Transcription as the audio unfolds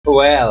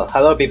Well,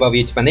 hello people of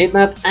YouTube and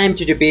internet, I'm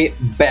GGP,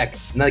 back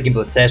another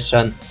gameplay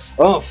session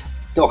of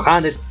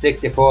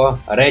 264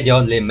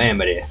 read-only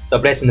memory. So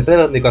pressing the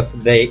pedal because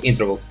the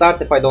intro will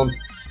start if I don't.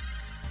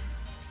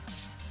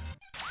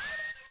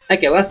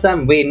 Okay, last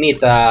time we meet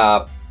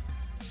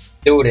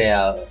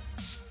Turiel,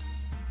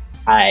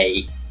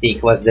 I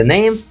think was the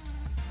name,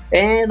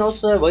 and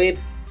also we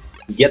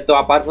get to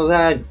a part with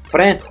a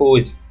friend who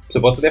is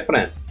supposed to be a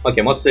friend.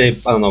 Okay, mostly,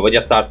 I don't know, we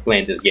just start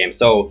playing this game,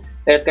 so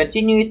let's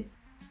continue it.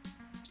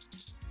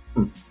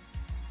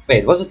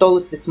 Wait, was it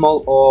always this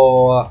small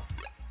or...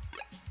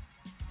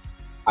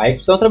 I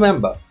just don't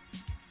remember.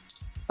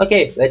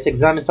 Okay, let's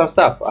examine some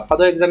stuff. How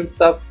do I examine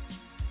stuff?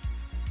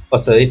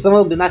 Also, it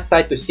will be nice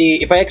try to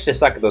see if I actually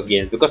suck at those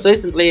games, because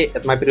recently,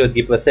 at my previous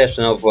gameplay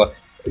session of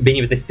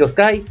Beneath the Steel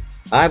Sky,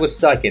 I was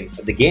sucking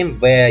at the game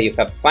where you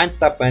have to find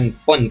stuff and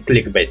point and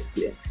click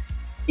basically.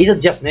 Is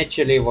it just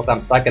naturally what I'm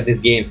suck at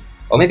these games?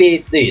 Or maybe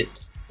it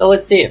is. So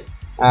let's see.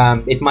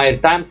 It's my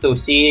time to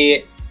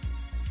see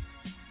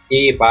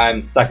if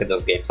I'm stuck at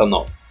those games or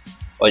not.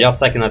 Or just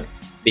sucking at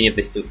Beneath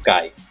the Steel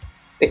Sky.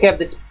 We have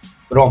this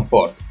ROM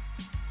port.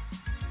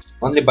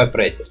 Only by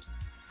pressing.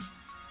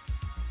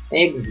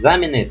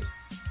 Examine it.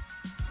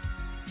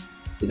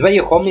 It's where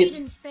your home is.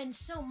 He spends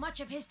so much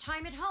of his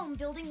time at home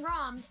building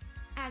ROMs,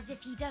 as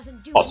if he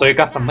doesn't do. Oh, so you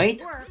custom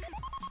made?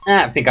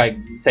 I think I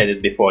said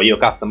it before. You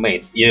custom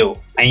made. You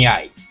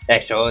AI,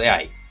 actual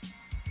AI.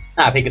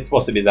 I think it's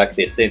supposed to be like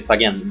this, since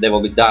again they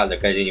will be dialed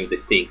according to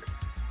this thing.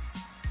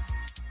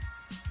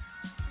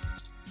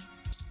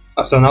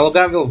 Oh, so now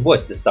Logan will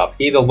voice the stuff.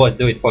 He will voice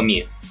do it for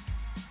me.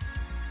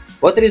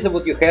 What reason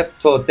would you have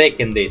to take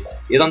in this?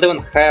 You don't even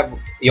have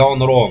your own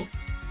ROM.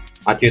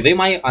 Aren't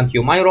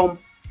you my ROM?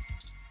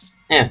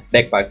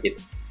 Backpack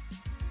it.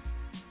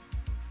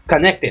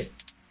 Connected.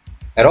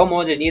 A ROM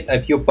only need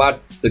a few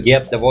parts to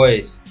get the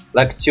voice,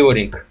 like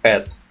Turing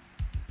has.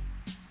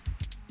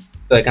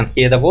 So I can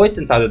hear the voice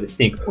inside of this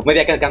thing.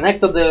 Maybe I can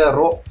connect to the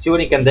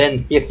Turing and then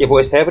hear his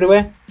voice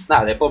everywhere?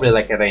 Nah, they probably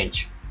like a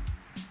range.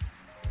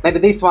 Maybe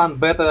this one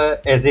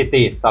better as it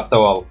is, after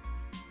all.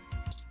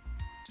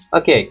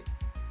 Okay.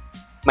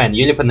 Man,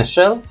 you live in a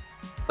shell?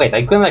 Wait,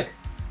 I can like...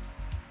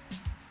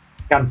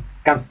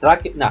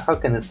 construct it? Nah, how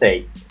can I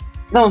say?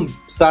 No,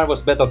 Star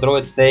Wars Battle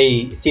Droids,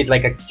 they sit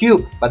like a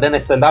cube, but then I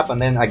stand up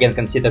and then again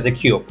can sit as a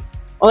cube.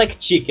 Or like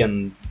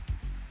chicken,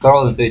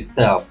 crawling to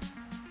itself.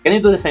 Can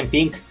you do the same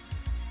thing?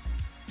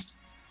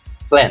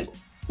 Blend.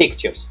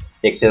 Pictures.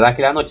 Pictures,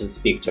 luckily I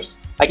noticed pictures.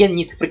 Again,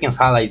 need freaking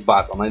highlight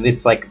button, and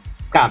it's like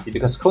comfy,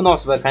 because who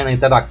knows what kind of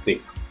interact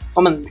with.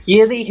 I mean,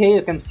 here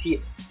you can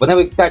see,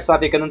 whenever you touch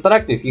stuff you can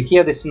interact with, you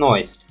hear this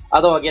noise.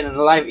 Although again in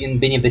live in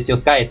Beneath the Steel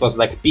Sky it was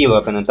like pillow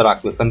you can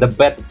interact with and the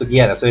bed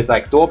together, so it's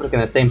like two objects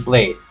in the same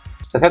place.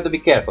 So I have to be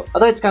careful.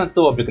 Although it's kind of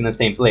two objects in the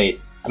same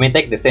place. I mean,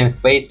 take the same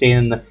space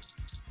in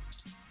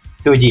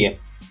 2D.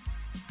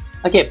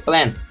 Okay,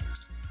 plant.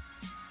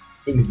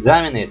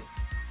 Examine it.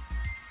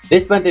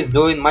 This plant is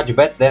doing much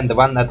better than the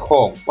one at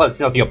home. Well,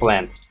 it's not your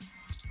plant.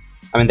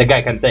 I mean, the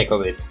guy can take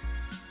of it.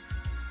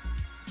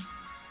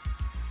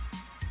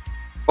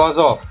 Pause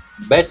off.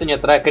 Based on your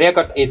track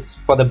record, it's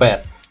for the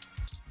best.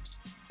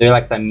 Do you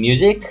like some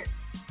music?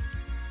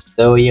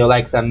 Do you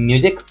like some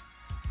music?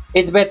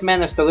 It's bad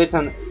manners to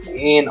listen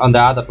in on the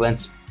other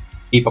plants,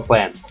 people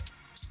plants.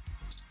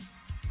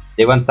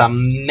 Do you want some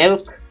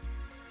milk?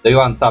 Do you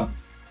want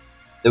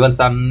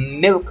some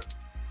milk?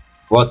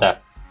 Water.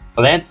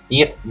 Plants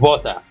need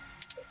water.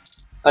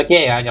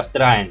 Okay, I'm just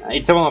trying.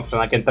 It's one option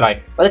I can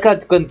try. But I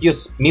can't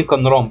use milk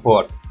on ROM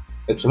port.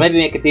 Actually, maybe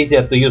make it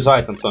easier to use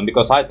items on,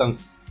 because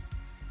items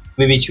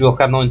with which will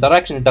have no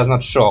interaction, it does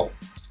not show.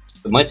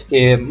 So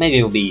maybe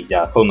it will be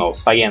easier, who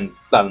knows, I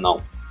don't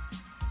know.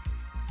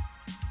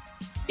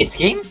 It's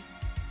him?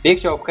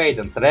 Picture of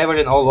Hayden,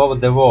 traveling all over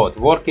the world,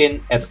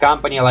 working at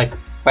company like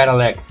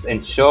Parallax,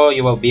 and sure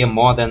you will be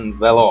more than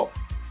well off.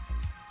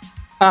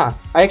 I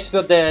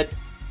expect that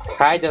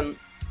Hayden,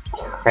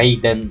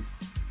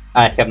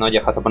 I have no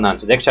idea how to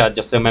pronounce it. Actually I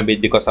just remember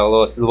it because I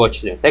was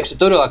watching it. Actually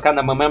Turiel I kind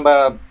of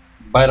remember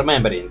by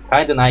remembering.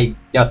 Hayden I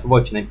just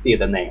watched and see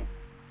the name.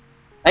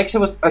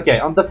 Actually was, okay,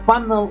 on the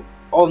funnel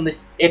on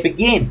this Epic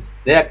Games,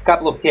 there are a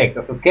couple of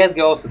characters. So Cat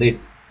Girls,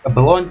 this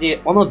blondie,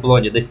 or not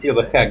blondie, the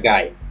silver hair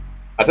guy.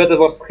 I thought it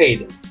was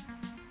Hayden.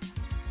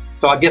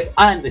 So I guess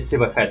I'm the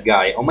silver haired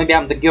guy, or maybe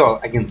I'm the girl.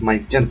 Again, my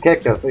gen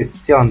characters is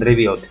still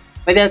unrevealed.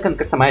 Maybe I can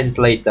customize it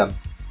later.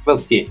 We'll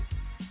see.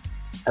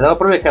 And I'll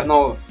probably have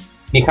no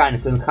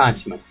mechanical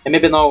enhancement, and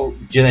maybe no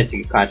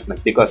genetic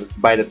enhancement, because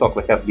by the talk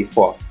we have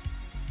before.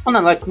 Oh no,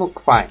 like,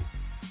 look fine.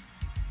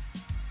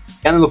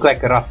 Can look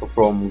like a Russell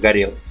from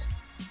Gorillas.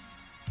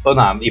 Oh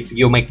no, if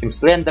you make him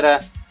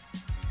slenderer,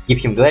 give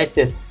him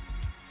glasses.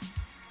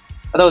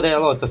 Although there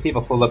are lots of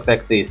people who look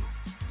like this.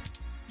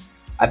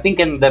 I think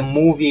in the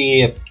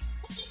movie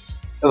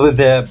with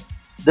the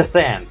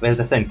sand, where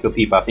the sand kill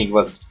people, I think it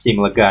was a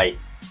similar guy,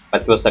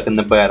 but he was like in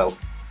the barrel.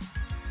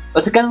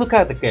 But you can look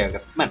at the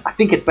characters. Man, I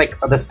think it's like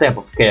the step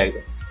of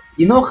characters.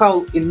 You know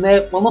how in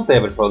well, not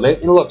every show,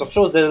 in lots of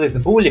shows there is a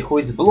bully who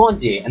is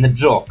blondie and a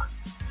jock.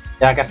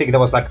 Like, I think there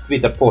was like a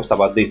Twitter post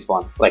about this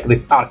one, like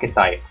this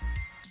archetype.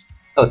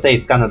 I would say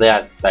it's kind of the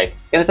archetype.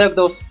 Can I take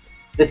those?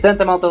 The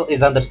sentimental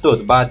is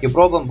understood, but you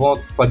probably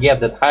won't forget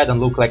that Hayden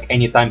looked like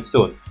anytime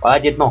soon. Well, I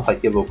did know how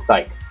he looked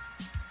like.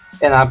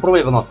 And I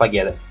probably will not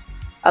forget it.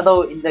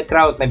 Although in the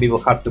crowd maybe it will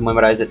hard to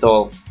memorize it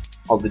all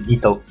the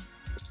details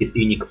of his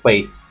unique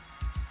face.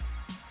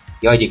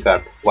 Your ID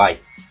card, why?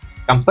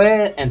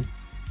 Compare an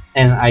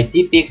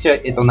ID picture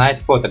to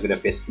nice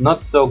photograph is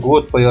not so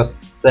good for your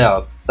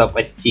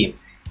self-esteem.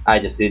 I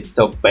just did it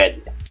so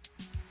badly.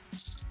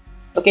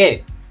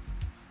 Okay.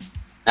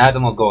 I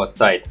don't want to go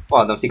outside.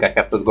 Well, I don't think I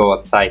have to go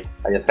outside.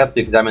 I just have to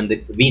examine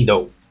this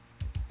window.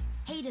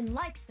 Hayden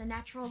likes the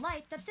natural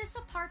light that this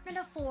apartment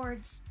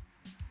affords.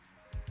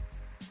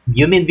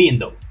 You mean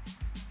window?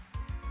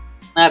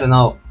 I don't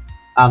know.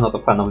 I'm not a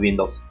fan of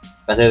windows.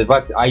 But in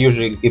fact, I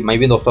usually keep my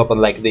windows open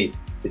like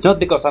this. It's not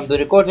because I'm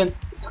doing recording,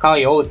 it's how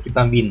I always keep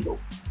a window.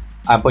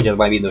 I'm pointing at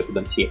my window if you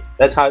don't see it.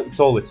 That's how it's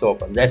always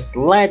open. There's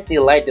slightly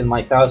light in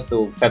my house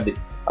to have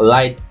this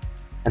light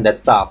and that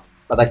stuff.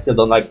 But I still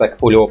don't like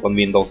fully open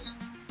windows.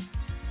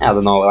 I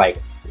don't know why.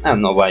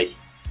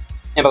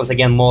 Maybe it's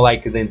again more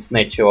like this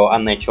natural,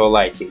 unnatural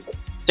lighting.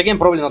 Which again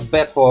probably not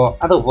bad for...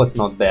 I don't know what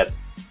not bad.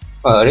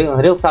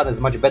 Real sun is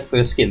much better for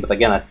your skin, but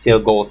again I still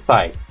go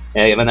outside.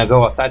 When I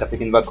go outside I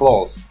freaking wear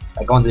clothes.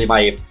 Like only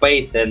my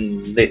face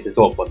and this is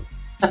open.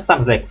 And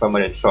sometimes like if I'm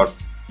wearing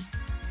shorts.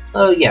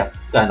 Yeah,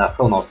 kinda,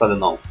 who knows, I don't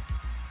know.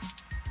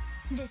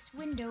 This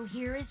window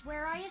here is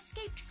where I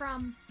escaped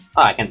from.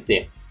 Ah, I can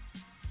see.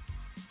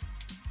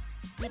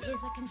 It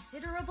is a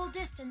considerable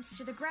distance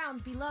to the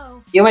ground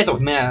below. You might have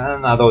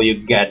another you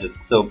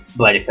gadget, so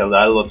bloody hell,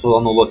 I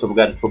know lots of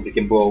gadgets who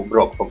freaking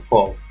broke from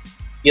fall.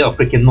 You know,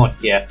 freaking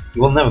Nokia.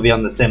 You will never be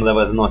on the same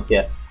level as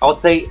Nokia. I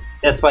would say,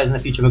 as far as in the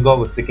future we go,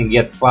 we freaking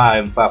get far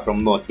and far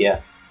from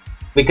Nokia.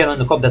 We can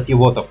only hope that you're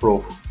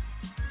waterproof.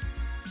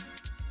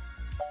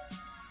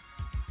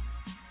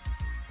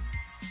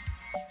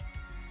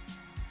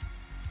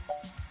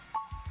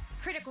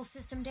 Critical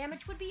system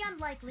damage would be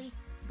unlikely,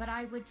 but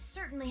I would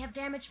certainly have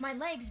damaged my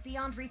legs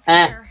beyond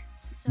repair.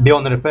 So...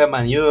 Beyond repair,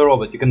 man, you're a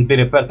robot. You can be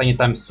repaired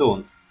anytime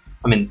soon.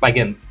 I mean,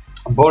 again,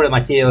 borrow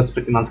materials,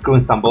 freaking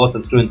unscrewing some bolts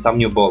and screwing some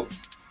new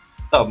bolts.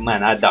 Oh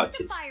man, I doubt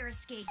it. Fire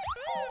escape.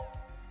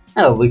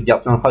 Oh, we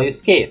just know how you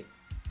escape.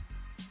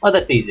 Oh,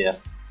 that's easier.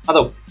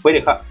 Although, very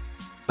hard.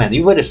 Man,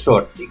 you're very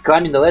short.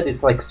 Climbing the ladder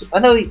is like... I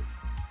know...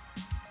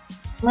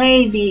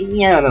 Maybe...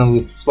 Yeah, I don't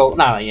know, slow...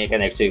 No, I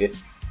can actually...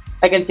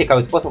 I can see how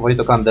it's possible for you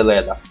to climb the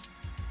ladder.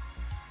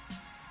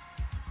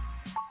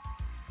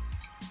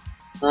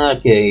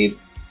 Okay...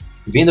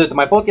 Window to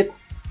my pocket?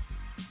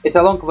 It's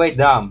a long way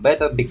down.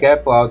 Better be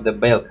careful out the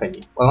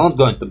balcony. Well, I'm not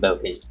going to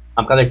balcony.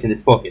 I'm collecting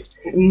this pocket.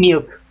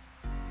 Milk!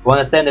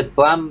 Wanna send it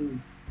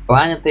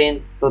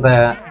planting to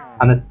the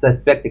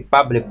unsuspecting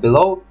public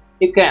below?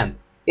 You can't.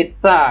 It's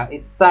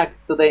stuck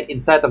to the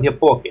inside of your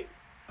pocket.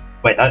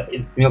 Wait,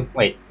 it's milk.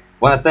 Wait.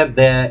 Wanna send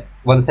it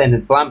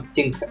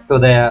planting to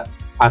the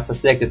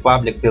unsuspected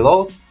public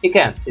below? You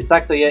can't. It's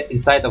stuck to your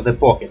inside of the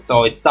pocket,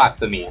 so it's stuck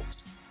to me.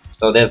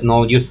 So there's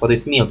no use for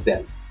this milk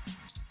then.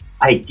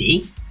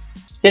 ID?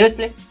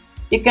 Seriously?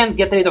 You can't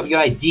get rid of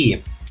your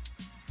ID.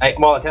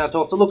 Well, I cannot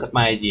also look at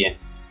my ID.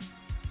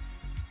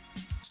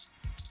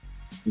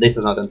 This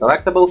is not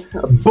interactable.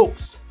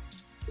 Books.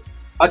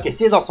 Okay,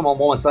 see those small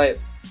moments.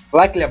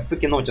 Luckily, I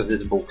freaking noticed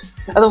these books.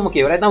 I don't know.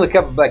 Okay, right now we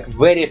have like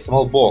very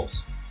small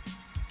box.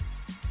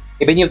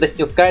 Even if the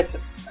steel skies,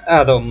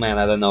 I don't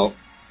know.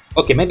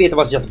 Okay, maybe it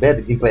was just bad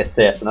gameplay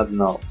assassin. I don't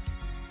know.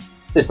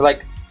 This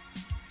like,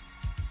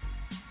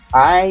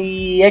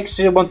 I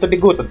actually want to be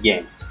good at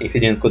games. If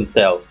you couldn't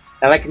tell,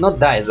 I like not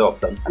die as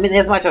often. I mean,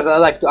 as much as I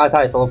like to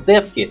title of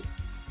Death Hit,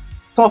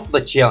 some of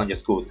the challenge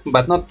is good,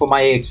 but not for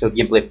my actual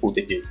gameplay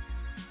footage.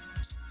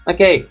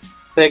 Okay,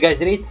 so you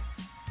guys read?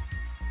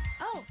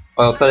 Oh.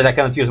 Well, so that I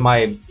cannot use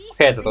my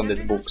headset on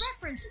these books.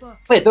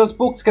 Wait, those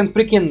books can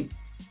freaking...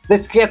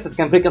 This headset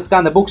can freaking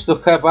scan the books to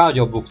have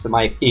audio books in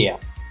my ear.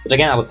 Which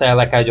again, I would say I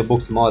like audio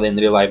books more than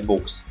real life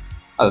books.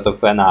 I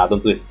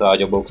don't listen to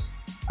audio books.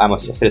 I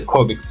mostly just read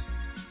comics.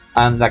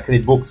 And like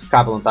read books a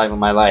couple of times in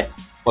my life.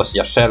 Mostly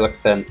just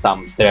Sherlock's and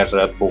some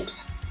treasure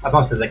books. But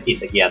most as a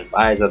kid again.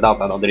 As an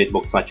adult I don't read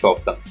books much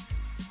often.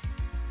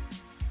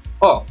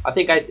 Oh, I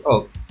think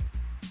oh.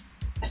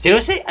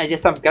 Seriously? I did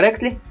something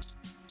correctly?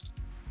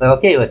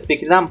 Okay, let's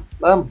pick it up.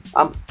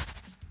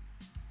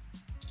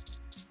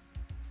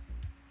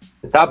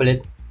 The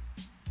tablet.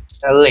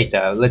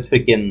 Later, let's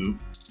freaking...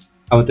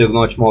 I want to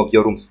acknowledge more of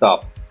your room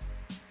stuff.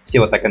 See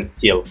what I can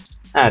steal.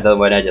 Don't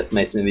worry, I just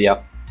messing with you.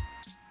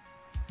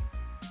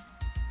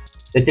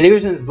 The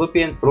television is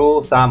looking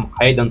through some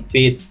hidden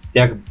feeds,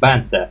 tech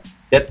banter,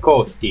 dead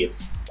code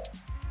tips.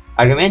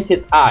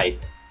 Augmented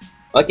eyes.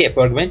 Okay,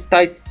 for augmented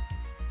eyes...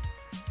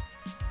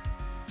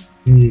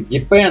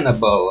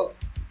 Dependable.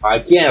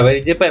 Again, very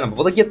dependable.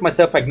 Will I get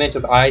myself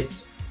augmented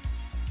eyes?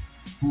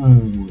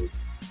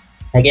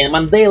 Again, in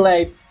Monday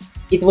life,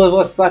 it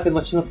was something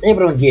which not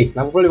everyone gets,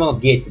 and I probably not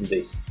getting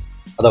this.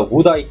 Although,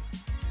 would I?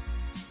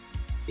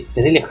 It's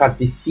a really hard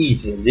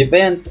decision.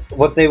 Depends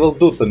what they will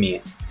do to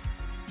me.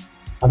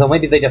 Although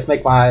maybe they just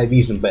make my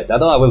vision better.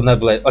 Although I will never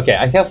play. Okay,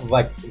 I have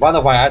like one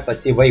of my eyes I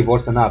see way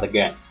worse than other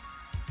guys.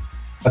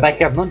 But I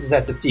have no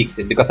desire to fix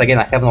it because again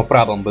I have no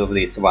problem with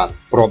this one.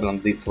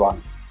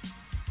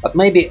 But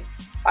maybe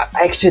I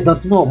actually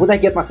don't know. Would I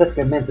get myself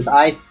pigmented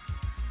eyes?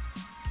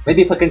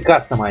 Maybe if I can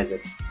customize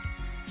it.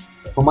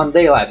 For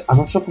Monday life. I'm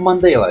not sure for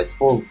Monday life.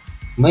 For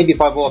maybe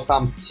if I was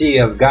some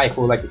serious guy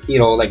who like a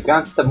hero like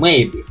gangster,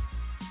 maybe.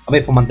 Or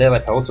maybe for Monday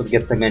life I also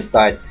get against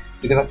eyes.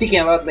 Because I'm thinking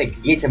about like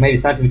getting maybe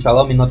something which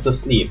allow me not to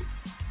sleep.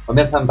 Or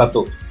maybe some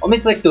tattoos. Or maybe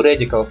it's like two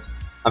radicals.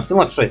 I'm still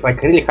not sure. It's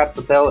like really hard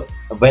to tell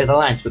where the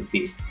line should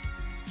be.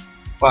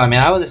 Well, I mean,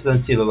 I honestly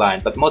don't see the line,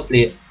 but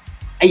mostly,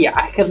 yeah,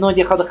 I have no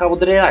idea how the hell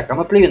would react. I'm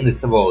not living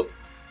this world.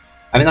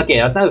 I mean,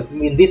 okay, I know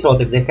in this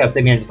world if they have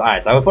segmented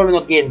eyes, I will probably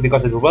not get it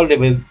because it will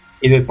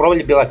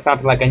probably be like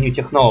something like a new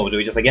technology,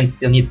 which is again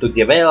still need to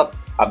develop,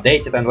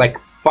 update it, and like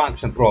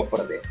function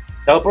properly.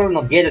 So I will probably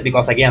not get it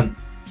because again,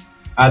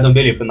 I don't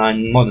believe in a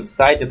modern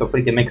society to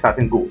freaking make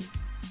something good,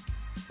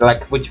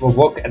 like which will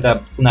work at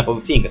the snap of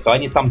a finger. So I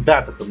need some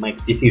data to make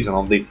decision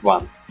on this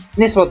one.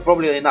 This was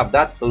probably enough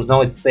data to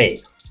know it's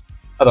safe.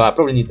 Although I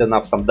probably need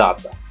some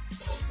data.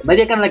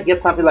 Maybe I can like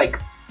get something like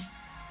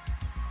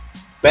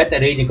better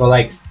reading or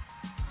like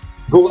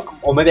Google,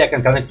 or maybe I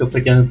can connect to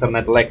freaking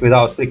internet like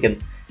without freaking,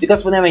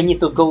 because whenever I need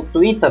to go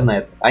to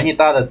internet, I need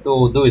either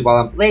to do it while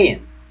I'm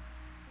playing,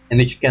 and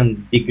which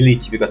can be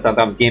glitchy because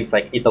sometimes games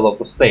like eat a lot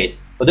of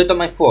space. Or do it on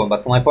my phone,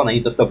 but for my phone I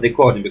need to stop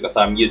recording because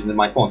I'm using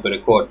my phone to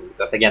record,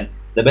 because again,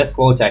 the best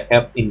quality I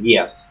have in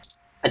years.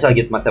 Until I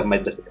get myself my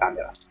better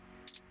camera.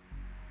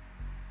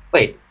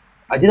 Wait,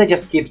 did I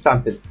just skip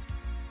something?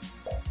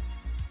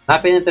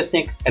 Nothing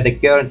interesting at the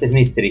current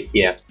mystery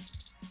here.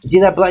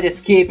 Did I bloody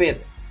skip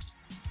it?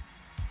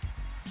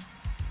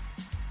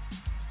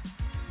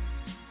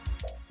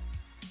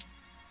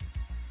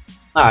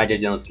 I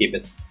just didn't skip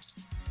it.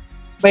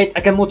 Wait,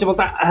 I can multiple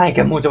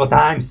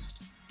times.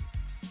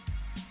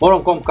 More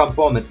on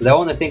components. The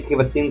only thing he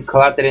was seen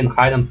cluttering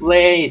hidden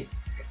place.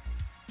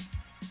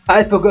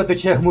 I forgot to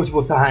check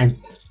multiple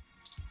times.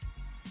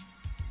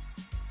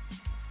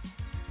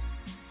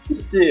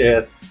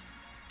 Serious.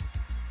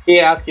 He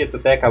asked you to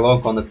take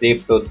along on a trip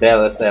to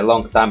Dallas a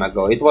long time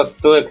ago. It was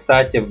too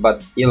exciting,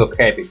 but he looked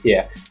happy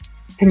here.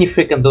 Can you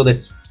freaking do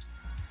this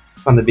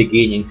from the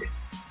beginning?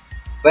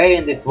 Where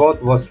in this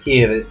world was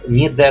he?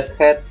 Need that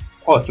head?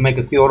 Oh, he make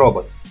a pure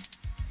robot.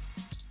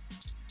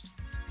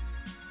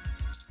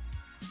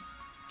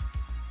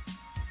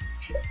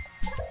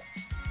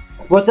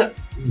 What's a...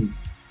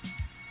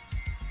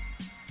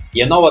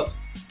 You know what?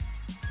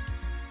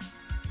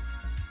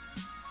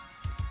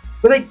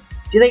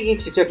 Did I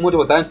actually check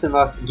multiple times in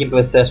last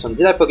gameplay session?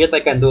 Did I forget I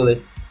can do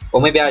this?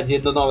 Or maybe I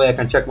didn't know I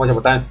can check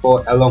multiple times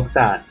for a long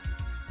time.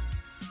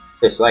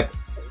 It's like,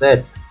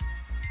 that's...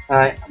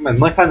 my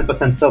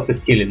 100% self is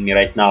killing me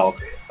right now.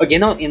 Okay,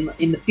 no, in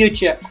the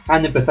future,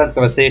 100%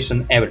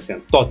 conversation,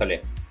 everything,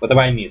 totally.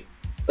 Whatever I missed.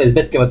 But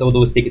basically what I will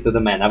do is stick it to the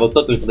man. I will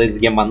totally play this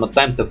game one more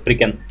time to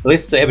freaking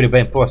listen to every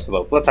brain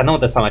possible. Plus I know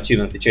there's some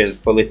achievement which is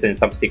for listening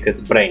some secrets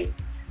brain.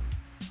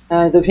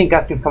 I don't think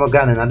asking for a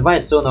gun in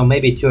advice soon, or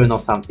maybe Turin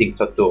knows some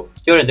things or two.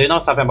 Turin, do you know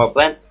something about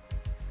plants?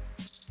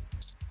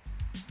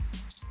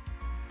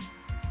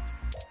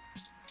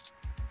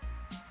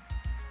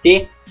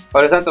 See?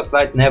 Horizontal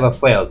slide never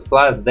fails,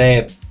 plus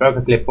they're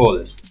perfectly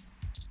polished.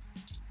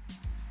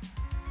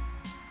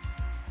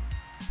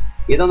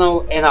 You don't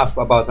know enough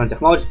about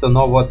technology to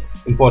know what's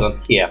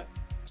important here.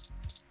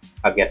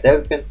 I guess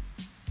everything.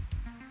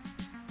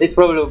 This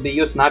probably will be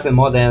used nothing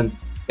more than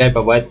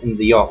paperweight in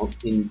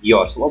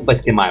yours. Well,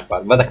 basically my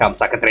part. What the hell, I'm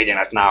suck at reading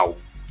it now.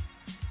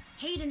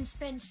 Hayden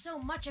spends so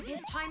much of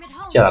his time at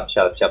home. Shut up.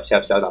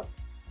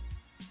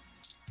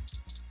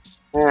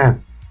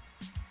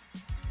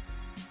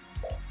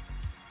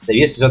 The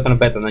use is certainly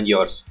better than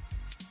yours.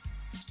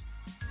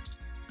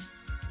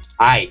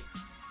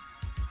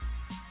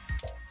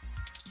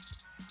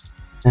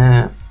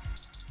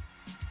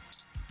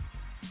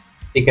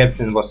 If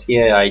everything was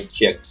here, I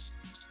checked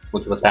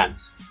multiple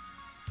times.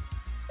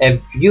 A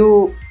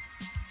few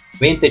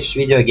vintage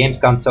video games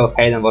console,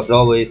 Hayden was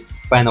always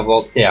fan of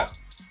old tech.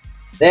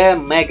 The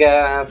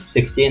Mega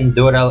 16,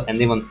 Dural,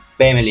 and even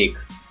Family.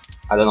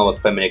 I don't know what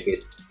Family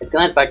is. It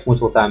can attack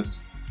multiple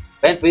times.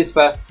 Vent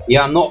Whisper,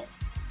 yeah, no.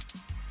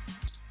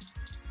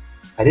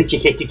 I really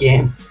hate the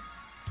game.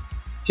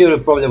 Sure, you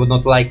probably would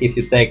not like if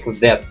you take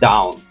that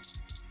down.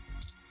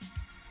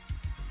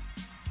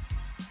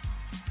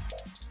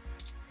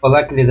 But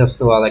luckily those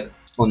two are like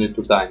only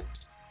 2 times.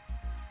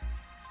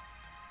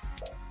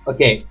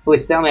 Okay,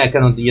 please tell me I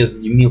cannot use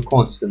the meal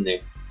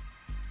constantly.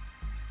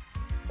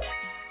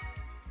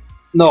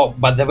 No,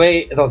 but the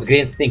way those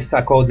green things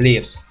are called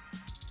leaves.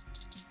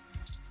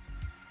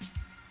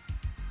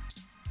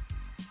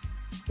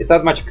 It's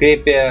not much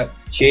creepier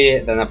cheery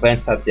than a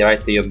plant at the right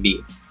to your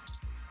bee.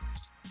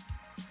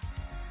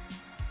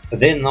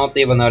 Then not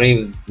even a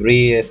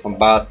real some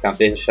bars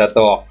completely shut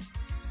off.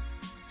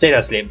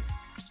 Seriously.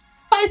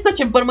 Why is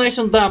such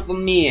information dumped on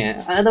me?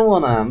 I don't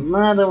wanna,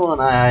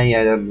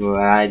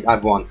 I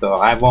want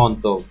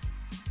to.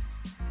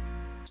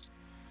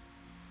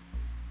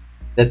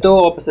 The two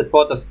opposite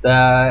photos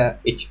stare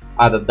each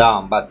other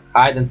down, but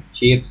hide and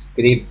seek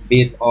scripts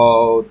beat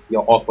out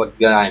your awkward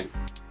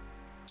grimes.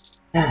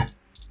 Not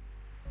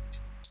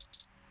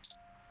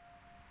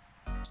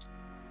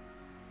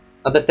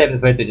the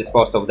safest way to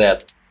dispose of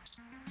that.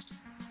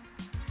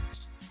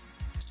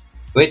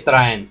 We're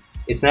trying.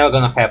 It's never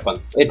gonna happen.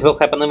 It will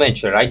happen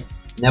eventually, right?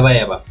 Never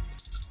ever.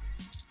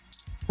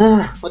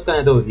 What can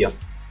I do with you?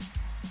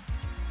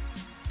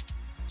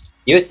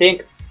 You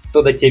think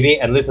to the TV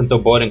and listen to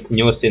boring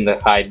news in the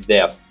high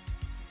def.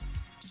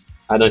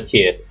 I don't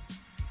hear it.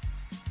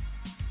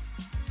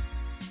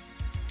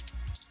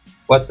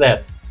 What's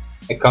that?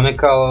 A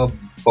commercial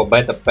for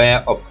better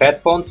pair of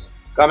headphones?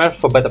 Commercial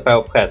for better pair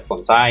of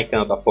headphones. I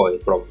cannot afford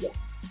it, probably.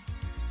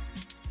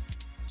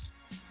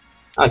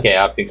 Okay,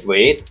 I think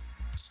wait.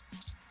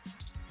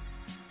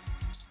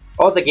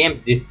 All the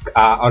games discs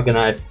are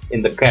organized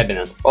in the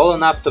cabinet, all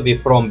enough to be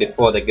from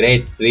before the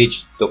great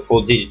switch to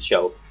full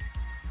digital.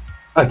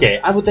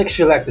 Okay, I would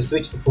actually like to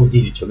switch to full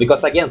digital,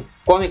 because again,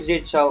 comic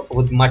digital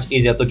would be much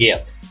easier to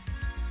get.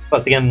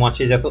 Plus again,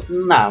 much easier to...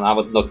 No, I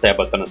would not say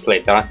about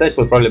translate.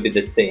 Translation would probably be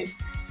the same.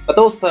 But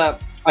also,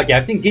 okay,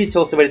 I think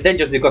digital is very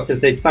dangerous because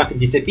if something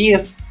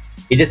disappears,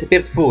 it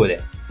disappeared fully.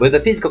 With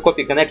the physical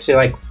copy you can actually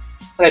like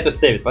try to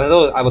save it, but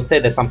I would say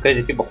that some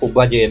crazy people who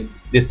bloody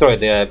destroy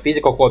the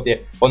physical copy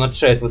or not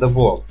share it with the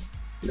world.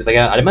 Because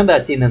again, I remember I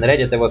seen in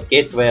Reddit there was a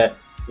case where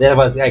there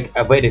was like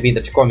a very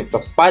vintage comics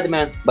of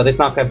Spider-Man, but it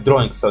now have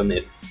drawings on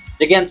it.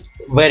 Again,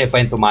 very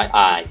pain to my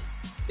eyes,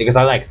 because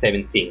I like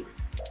saving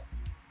things.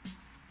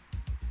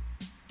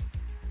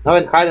 Now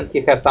in Hayden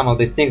he have some of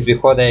these things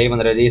before they even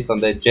release on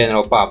the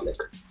general public.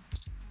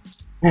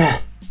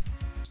 But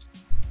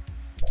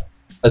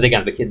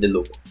again, we hit the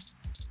loop.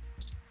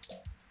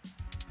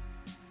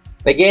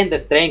 We gain the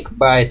strength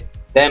by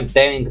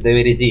tempting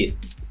the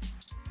resist.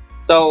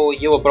 So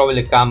you will probably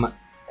become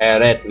a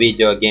red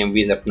video game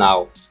wizard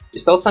now. You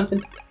stole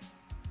something?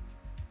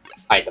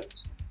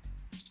 Items.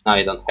 Now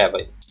you don't have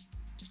it.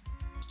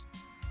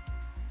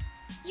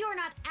 You're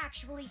not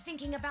actually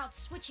thinking about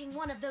switching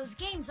one of those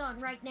games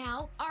on right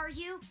now, are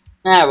you?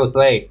 I will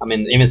play. I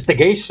mean,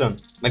 investigation.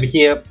 Maybe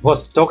he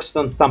was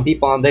talking to some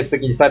people and they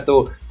freaking decided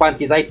to find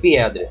his IP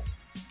address.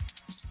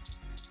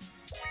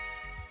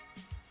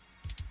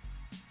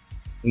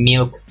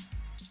 Milk.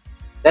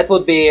 That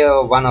would be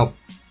one of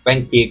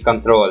 20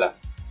 controller.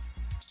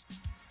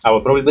 I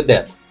will probably be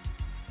dead.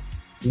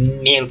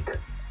 Milk.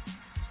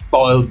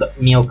 Spoiled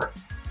milk.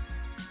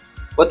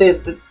 What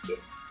is the...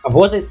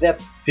 Was it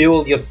that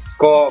fuel you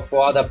score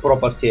for other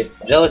property?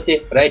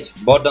 Jealousy, rage,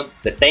 boredom,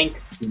 disdain,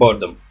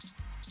 boredom.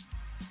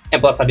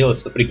 And plus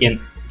ability to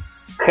freaking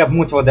have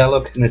multiple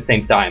dialogues in the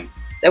same time.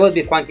 That would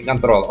be funky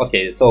control.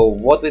 Okay, so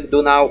what we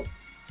do now?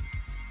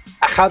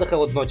 How the hell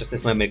would notice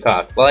this memory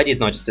card? Well, I did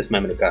notice this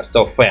memory card,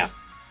 so fair.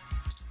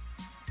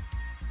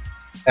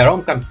 A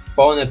ROM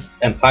component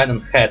and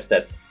hidden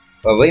headset.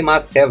 Well, we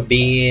must have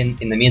been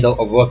in the middle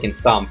of working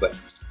somewhere.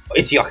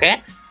 It's your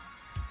head?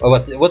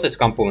 What is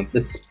component?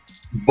 This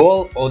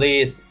ball or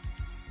this...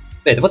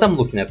 Wait, what I'm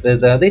looking at?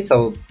 This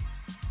or...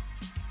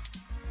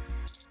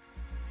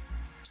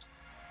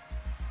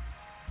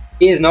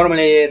 He is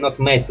normally not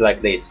messy like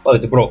this. Well,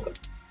 it's broken.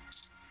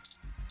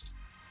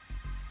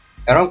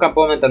 A ROM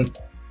component and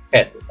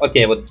headset.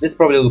 Okay, but this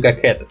probably look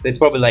like headset. It's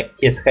probably like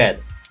his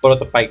head.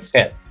 Prototype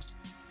head.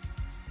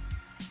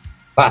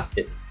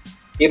 Busted.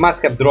 He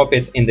must have dropped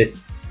it in this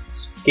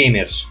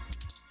skirmish.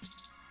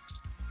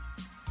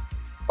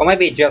 Or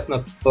maybe just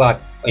not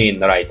plugged in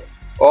right.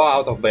 Or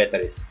out of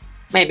batteries.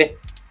 Maybe.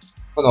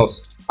 Who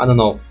knows? I don't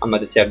know. I'm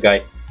not a tech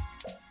guy.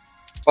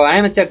 Well, I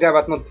am a tech guy,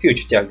 but not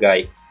huge tech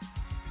guy.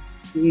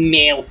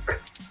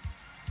 Milk.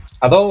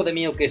 Although the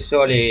milk is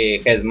surely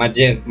has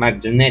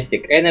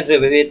magnetic energy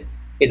with it,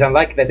 it's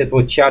unlikely that it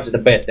will charge the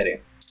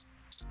battery.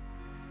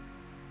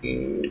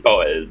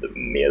 Cold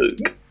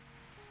milk.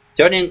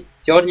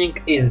 Turning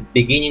is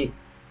beginning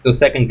to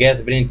second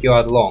guess bring you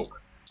along.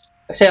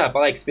 Shut up, I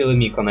like spilling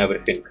milk on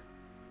everything.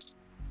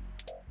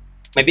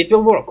 Maybe it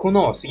will work, who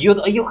knows? How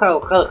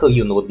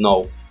you would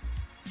know?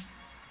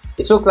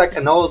 It looks like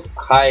an old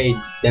high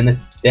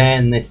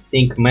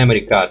sync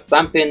memory card.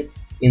 Something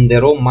in the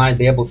room might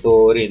be able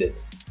to read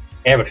it.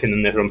 Everything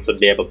in the room should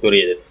be able to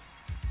read it.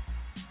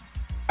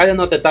 I don't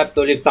know the type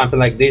to leave something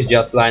like this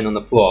just lying on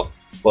the floor.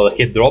 Well,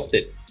 he dropped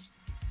it.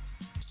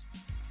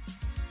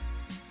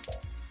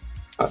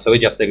 Oh, so we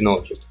just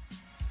ignored you.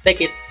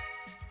 Take it.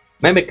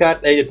 Memory card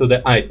added to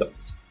the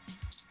items.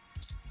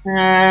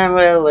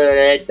 Well,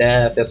 alright,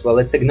 first of all,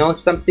 let's acknowledge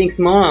some things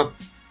more.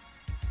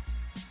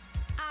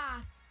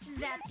 Ah,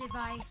 that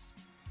device.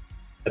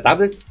 The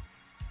tablet?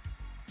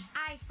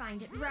 I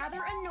find it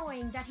rather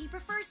annoying that he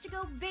prefers to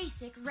go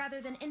basic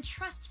rather than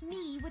entrust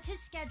me with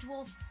his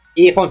schedule.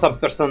 He found some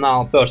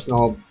personal,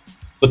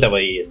 whatever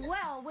he is.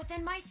 Well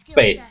within my skill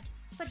Space. set,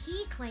 but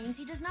he claims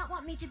he does not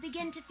want me to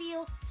begin to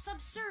feel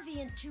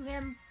subservient to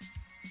him.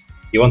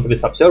 You want to be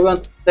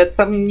subservient? That's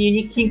some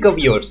unique kink of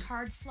yours.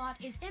 Card slot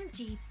is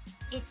empty.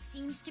 It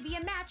seems to be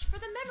a match for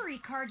the memory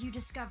card you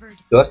discovered.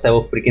 First, I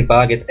will freaking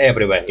plug it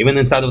everywhere, even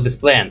inside of this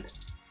plant.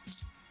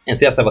 And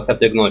first, I will have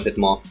to acknowledge it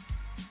more.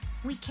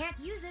 We can't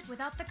use it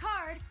without the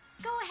card.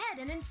 Go ahead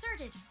and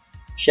insert it.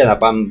 Shut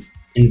up, I'm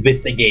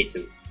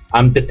investigating.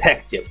 I'm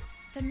detective.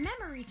 The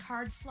memory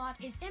card slot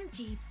is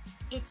empty.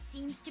 It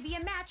seems to be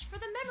a match for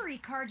the memory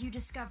card you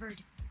discovered.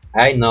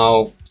 I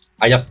know.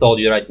 I just told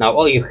you right now.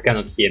 Oh, you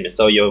cannot hear me,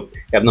 so you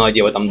have no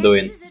idea what I'm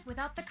doing. Use it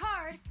without the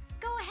card.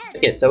 Go ahead.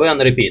 Okay, so we're on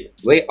repeat.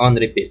 We're on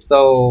repeat.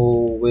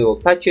 So we will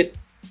touch it.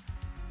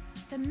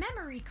 The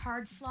memory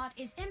card slot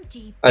is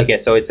empty. Okay,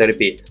 so it's a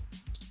repeat.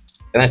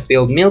 Can I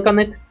spill milk on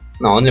it?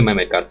 No, only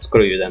memory card.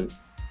 Screw you then.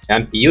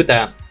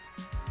 Computer.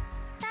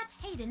 That's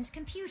Hayden's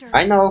computer.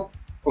 I know.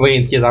 We're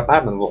in his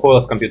apartment. Who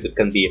else computer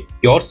can be?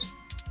 Yours?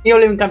 You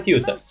live in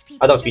computer.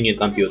 I don't you need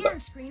computer.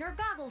 Hand screen or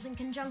goggles in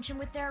conjunction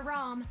with their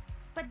ROM.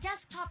 But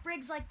desktop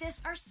rigs like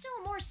this are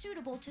still more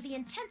suitable to the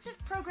intensive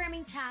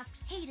programming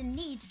tasks Hayden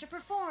needs to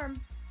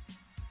perform.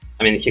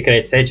 I mean, he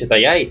creates agent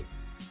AI.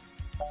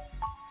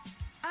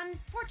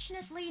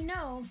 Unfortunately,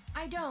 no,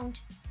 I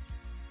don't.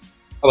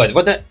 Oh, wait,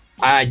 what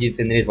I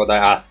didn't read what I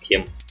asked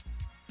him.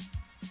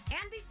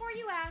 And before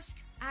you ask,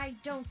 I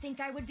don't think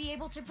I would be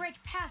able to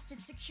break past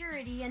its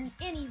security in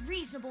any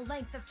reasonable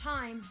length of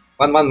time.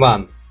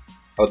 111.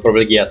 I would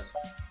probably guess.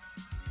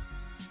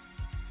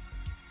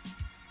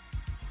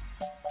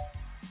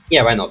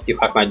 Yeah, why not? You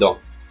hack my door.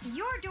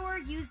 Your door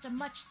used a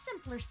much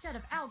simpler set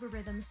of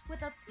algorithms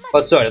with a much...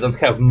 But sorry, I don't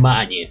have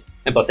money.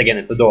 And plus again,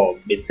 it's a door.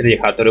 It's really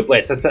hard to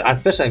replace.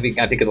 Especially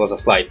I think it was a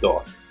slide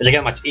door. Which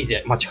again, much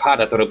easier, much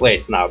harder to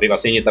replace now.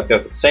 Because you need a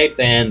perfect shape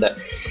and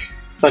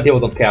some people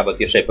don't care about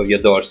the shape of your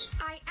doors.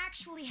 I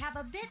actually have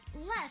a bit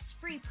less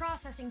free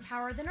processing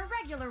power than a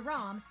regular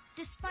ROM,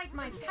 despite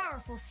my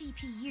powerful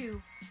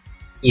CPU.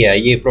 Yeah,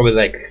 you probably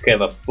like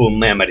have a full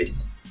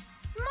memories.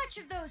 Much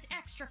of those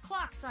extra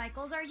clock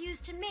cycles are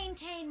used to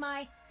maintain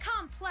my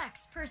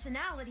complex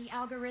personality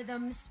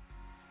algorithms.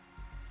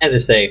 As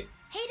you say.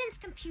 Hayden's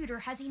computer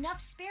has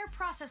enough spare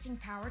processing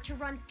power to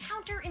run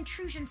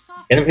counter-intrusion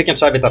software. And if we can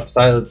shove it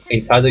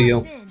inside of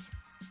you, give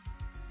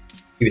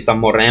you some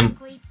more RAM.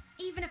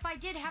 Even if I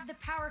did have the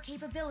power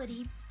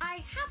capability,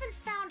 I haven't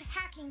found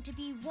hacking to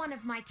be one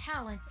of my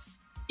talents.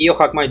 You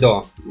hack my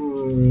door.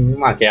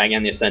 Okay,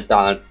 again you said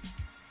talents.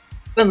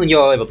 Then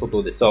you're able to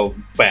do this, so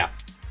fair.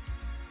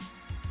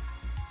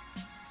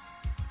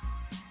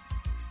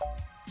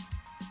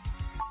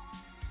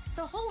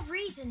 The whole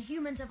reason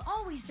humans have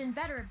always been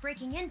better at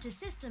breaking into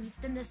systems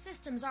than the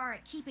systems are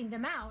at keeping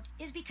them out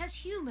is because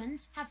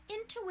humans have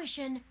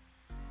intuition.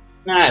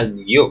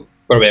 You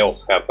probably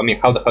also have. I mean,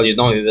 how the hell you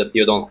know that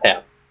you don't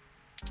have?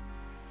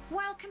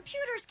 While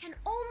computers can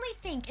only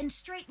think in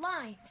straight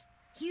lines,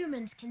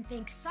 humans can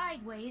think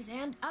sideways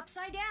and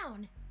upside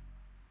down.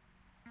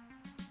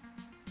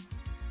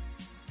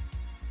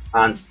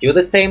 Aren't you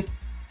the same?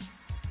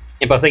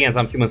 And plus again,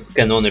 some humans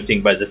can only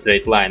think by the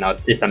straight line. I'd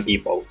see some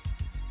people.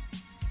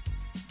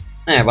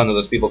 One of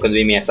those people can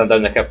be me.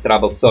 Sometimes I have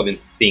trouble solving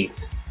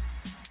things.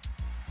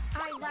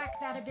 I lack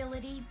that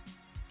ability.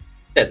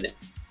 Sadly.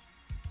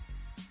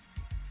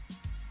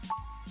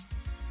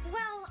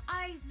 Well,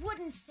 I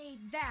wouldn't say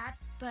that,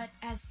 but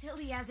as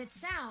silly as it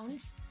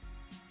sounds...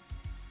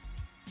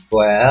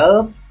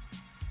 Well...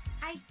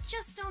 I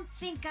just don't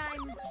think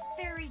I'm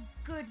very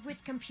good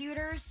with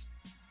computers.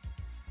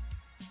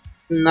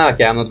 No,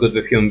 okay, I'm not good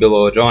with human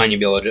biology or any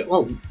biology.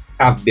 Well,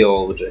 half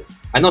biology.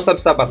 I know some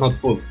stuff, but not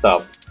full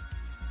stuff.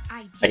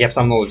 I have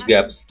some knowledge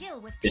gaps,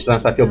 which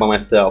sometimes I feel by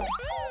myself.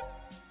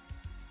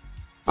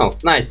 Oh,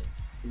 nice.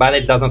 But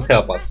it doesn't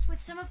help us.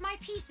 With some of my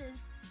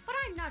pieces, but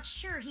I'm not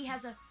sure he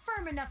has a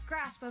firm enough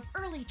grasp of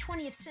early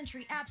 20th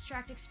century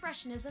abstract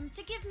expressionism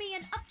to give me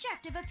an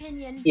objective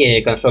opinion. Yeah,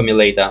 you can show me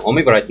later, or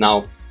maybe right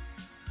now.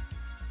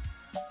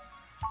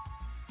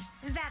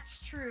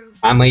 That's true.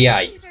 I'm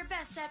AI. Machines are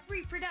best at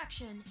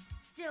reproduction,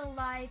 still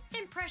life,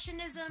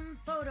 impressionism,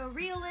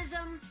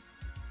 photorealism.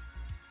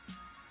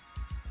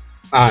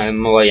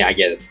 Well, yeah, I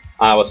get it.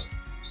 I was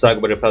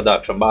stuck with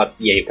reproduction, but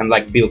yeah, you can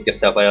like build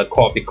yourself like a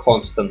copy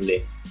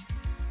constantly.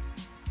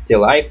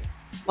 Still life?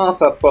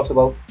 Also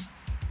possible.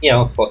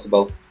 Yeah, it's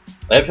possible.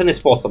 Everything is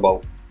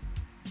possible.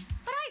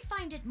 But I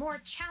find it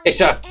more challenging.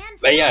 Except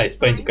AI is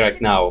printing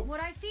right now.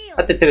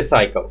 But it's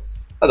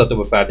recycles. I don't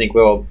know if I think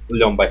we all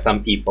learn by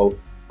some people.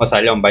 Also,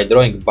 I learn by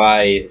drawing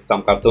by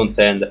some cartoons,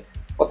 and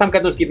well, some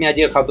cartoons give me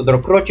ideas how to draw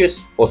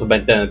crotches. Also,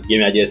 Ben 10 give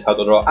me ideas how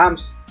to draw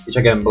arms, which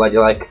again bloody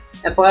like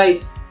and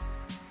face.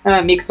 And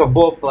a mix of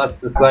both plus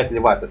the slightly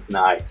white is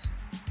nice.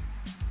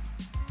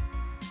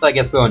 So I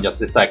guess we aren't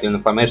just recycling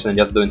information and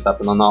just doing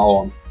something on our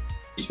own,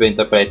 which we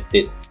interpret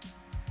it.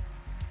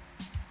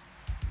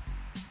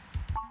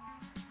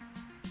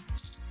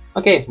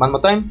 Okay, one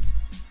more time.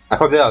 I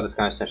hope you love this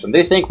conversation.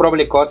 This thing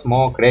probably costs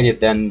more credit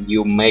than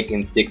you make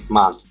in 6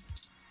 months.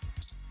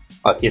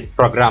 But he's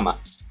programmer.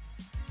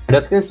 And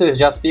the screen is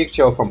just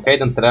picture from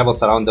Hayden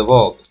travels around the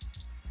world.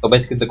 So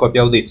basically the copy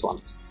of these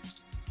ones.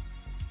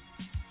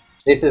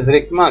 This is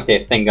Rick.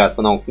 Okay, thank God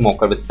for no more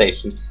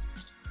conversations.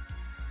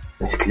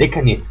 Let's click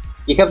on it.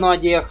 You have no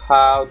idea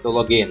how to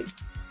log in.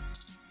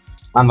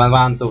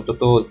 111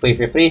 222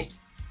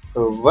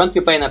 333. Weren't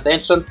you paying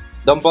attention?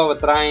 Don't bother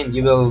trying,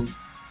 you will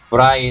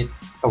fry it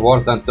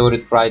worse than to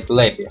retry to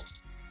Levy.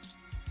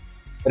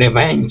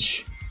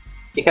 Revenge!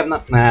 You have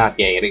not.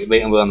 Okay,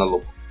 we're on a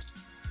loop.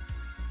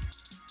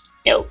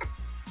 Milk.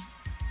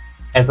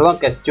 As long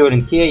as you're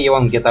in here, you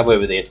won't get away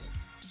with it.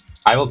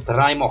 I will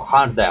try more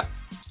harder.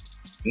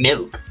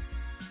 Milk.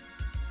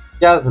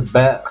 Just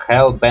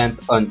hell bent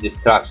on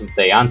destruction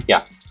today, aren't ya?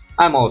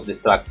 I'm always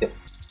destructive.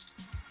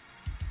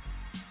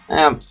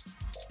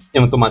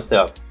 Even to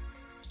myself.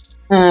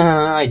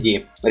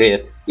 ID. Read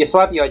it. You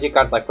swap your ID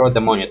card across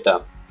the monitor.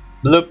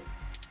 Bloop.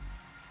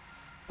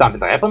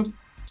 Something happened?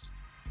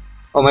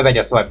 Or maybe I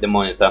just swiped the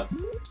monitor.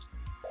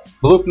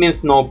 Bloop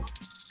means nope.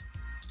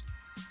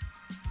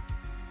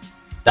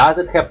 Does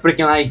it have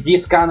freaking ID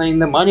scanner in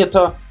the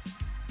monitor?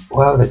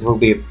 Well, this will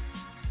be...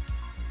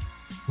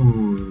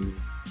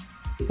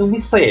 It will be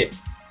safe.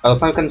 Or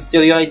someone can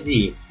steal your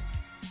ID.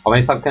 Or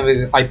maybe someone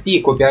can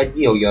IP copy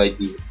ID of your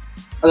ID.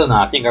 I don't know,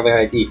 I think of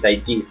ID,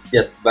 it's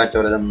just a bunch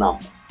of random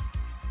numbers.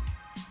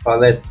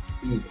 Unless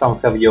some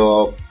have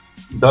your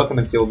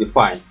documents, you will be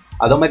fine.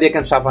 Although maybe I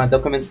can shove my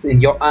documents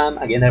in your arm,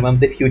 again I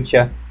remember the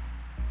future.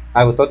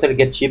 I will totally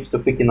get chips to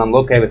freaking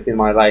unlock everything in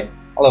my life.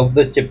 Although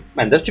those chips,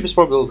 man, those chips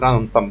probably will run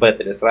on some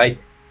batteries, right?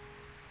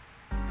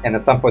 And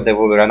at some point they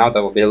will run out,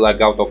 I will be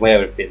like out of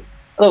everything.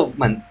 Although,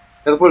 man,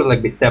 there will probably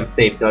like be some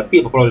safe, so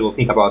people probably will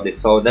think about this,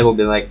 so there will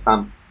be like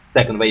some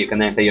second way you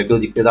can enter your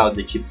building without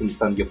the chips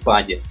inside your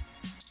body.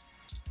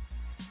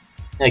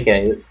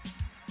 Okay.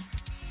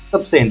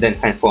 Stop saying then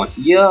handphones.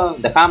 Yeah,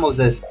 the hum of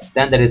the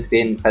standard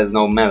screen has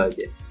no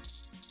melody.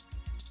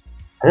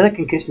 Are they like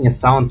increasing your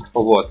sound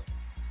or what?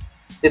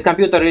 This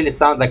computer really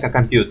sounds like a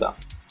computer.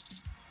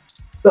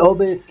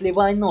 Obviously,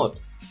 why not?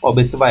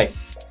 Obviously, why?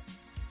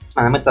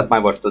 Man, I messed up my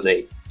words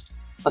today.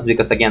 That's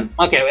because again...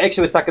 Okay, we're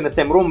actually stuck in the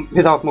same room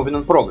without moving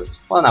in progress.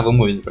 Well, now we're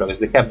moving in progress.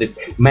 We have this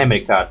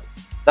memory card.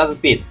 Doesn't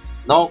fit.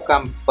 No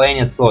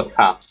companion slot,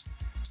 huh?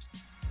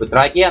 We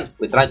try again.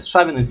 We try to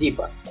shove it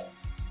deeper.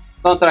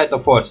 Don't try to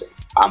force it.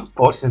 I'm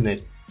forcing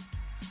it.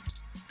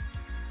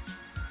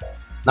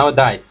 Now it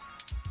dies.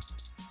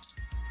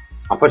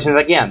 I'm forcing it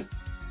again.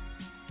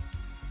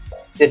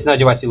 This is not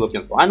device you're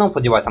looking for. I know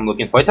what device I'm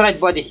looking for. It's right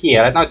bloody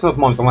here. Right now it's not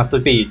moment for my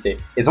stupidity.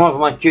 It's more for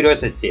my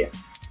curiosity.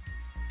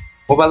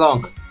 Move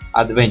along,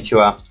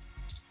 adventurer.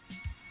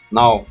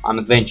 No, I'm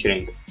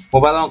adventuring.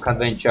 Move along,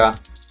 adventurer.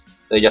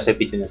 So you're just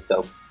repeating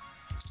yourself.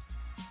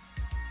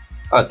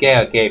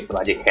 Okay,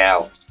 bloody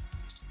hell.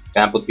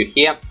 Can I put you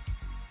here?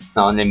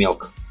 No, only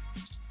milk.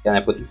 Can I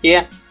put you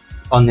here?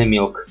 Only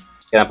milk.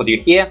 Can I put you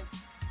here?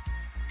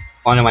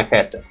 Only my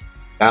headset.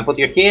 Can I put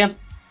you here?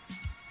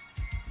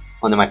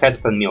 Only my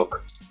headset and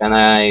milk. Can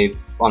I...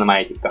 Only my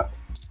ID card.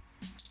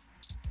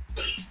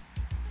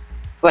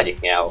 Bloody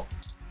hell.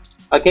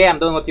 Okay, I'm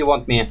doing what you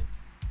want me.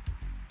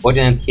 What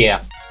do you need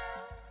here?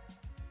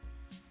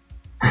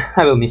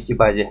 I will miss you,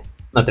 buddy.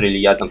 Not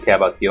really, I don't care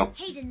about you.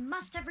 Hayden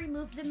must have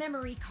removed the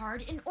memory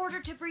card in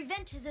order to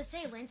prevent his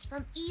assailants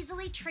from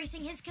easily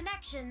tracing his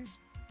connections.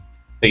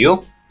 To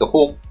you? To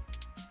whom?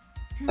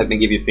 Let me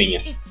give you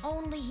penis. If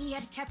only he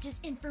had kept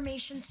his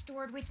information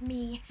stored with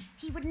me,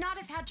 he would not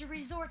have had to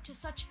resort to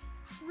such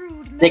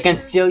crude measures. They can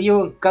steal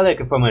you and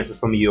collect information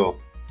from you.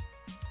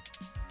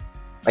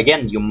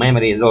 Again, your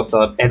memory is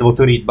also able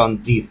to read on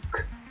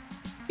disk.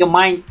 Your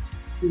mind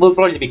will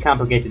probably be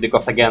complicated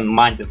because again,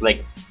 mind is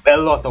like a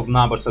lot of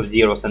numbers of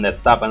zeros and that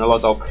stuff and a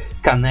lot of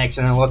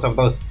connection and lots of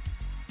those...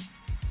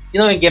 You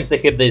know, in games they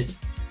have this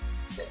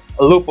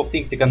loop of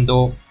things you can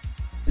do.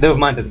 The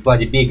mind is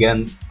bloody big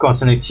and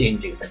constantly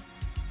changing.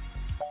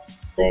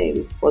 Today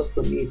we're supposed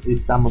to meet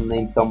with someone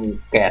named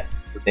Tomcat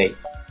today.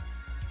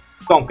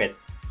 Tomcat.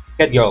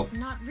 Cat girl.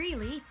 Not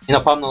really. In the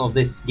thumbnail of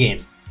this game.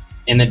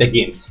 In the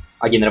begins.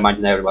 Again,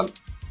 reminding everyone.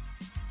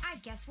 I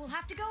guess we'll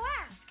have to go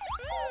ask.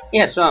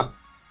 Yeah, sure.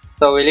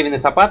 So we live in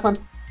this apartment.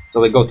 So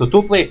we go to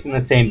two places in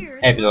the same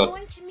episode.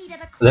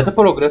 So that's a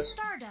progress.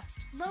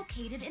 Stardust,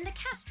 located in the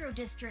Castro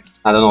district.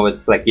 I don't know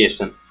what's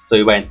location. So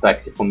you're buying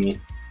taxi for me.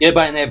 You're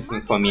buying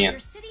everything for me.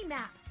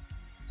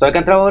 So I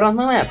can travel around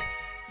the map.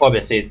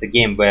 Obviously it's a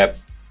game where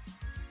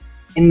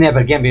in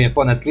every game when you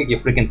phone and click you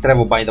freaking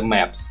travel by the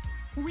maps.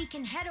 We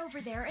can head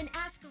over there and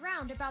ask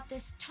around about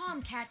this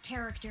Tomcat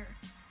character.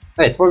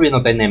 It's probably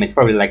not a name, it's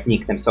probably like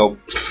nickname, so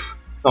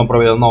no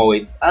probably will know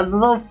it. A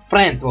lot of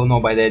friends will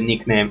know by the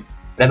nickname.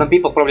 Random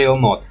people probably will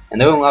not.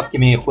 And they will ask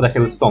me who the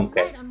hell is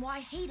Tomcat.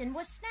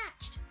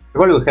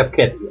 Probably will have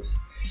cat ears.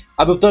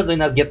 I will totally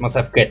not get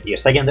myself cat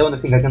ears. Again, the only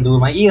thing I can do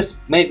with my ears,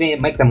 maybe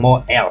make them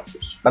more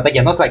elfish. But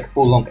again, not like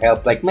full long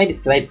elf, like maybe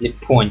slightly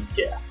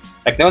pointier.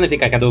 Like the only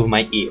thing I can do with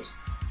my ears.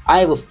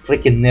 I will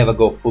freaking never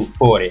go full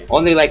furry.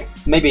 Only like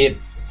maybe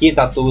skin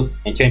tattoos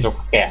and change of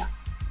hair.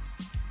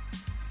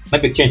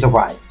 Maybe change of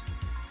eyes.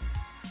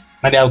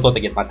 Maybe I'll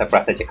totally get myself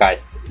prosthetic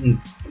eyes.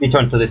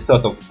 Return to this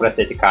thought of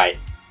prosthetic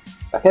eyes.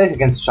 I feel like I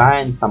can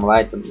shine some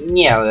lights and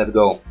yeah, let's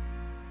go.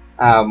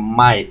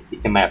 my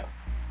city map.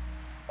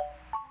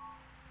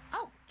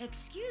 Oh,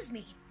 excuse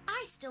me.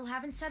 I still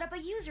haven't set up a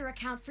user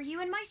account for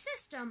you in my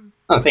system.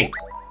 Oh,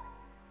 thanks.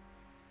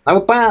 I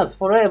will pass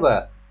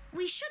forever.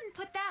 We shouldn't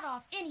put that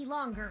off any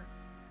longer.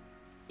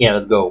 Yeah,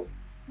 let's go.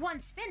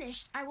 Once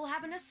finished, I will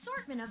have an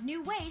assortment of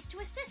new ways to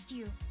assist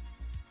you.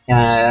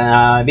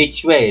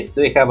 Which ways?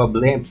 Do you have a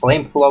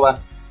flamethrower?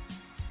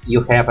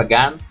 You have a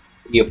gun?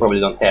 You probably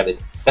don't have it.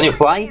 Can you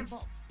fly? For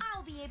example,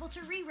 I'll be able to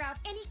reroute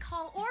any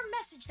call or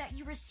message that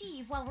you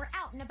receive while we're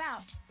out and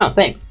about. Oh,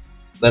 thanks.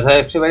 That's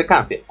actually very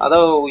comfy.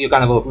 Although you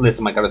kind of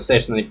listen to my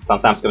conversation, and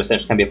sometimes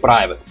conversation can be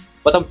private.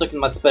 But I'm talking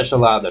about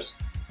special others.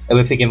 I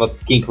was thinking what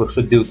King we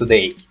should do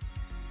today.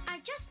 I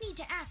just need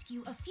to ask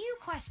you a few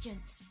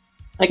questions.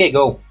 Okay,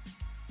 go.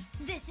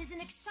 This is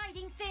an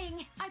exciting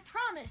thing, I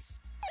promise.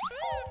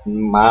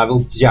 I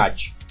will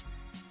judge.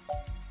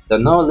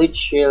 Don't know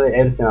literally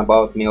everything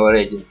about me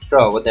already.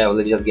 Sure, whatever,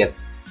 let's just get...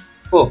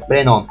 Oh,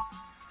 brain on.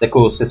 The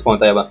coolest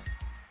point ever.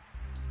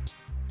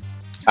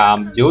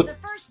 Dude. The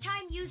first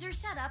time user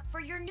setup for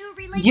your new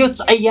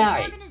Just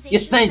AI! You're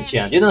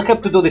sentient, you don't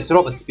have to do this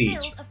robot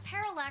speech. Of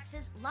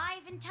Parallax's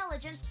live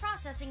intelligence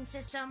processing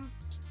system.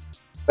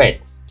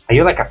 Wait, are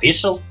you like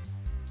official?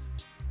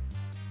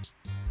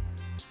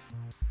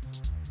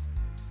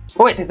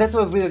 Wait, is that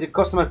what really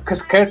customer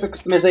character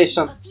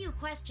customization? A few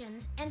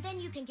questions, and then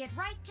you can get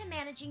right to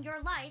managing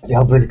your life.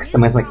 I'll really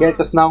customize my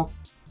characters now?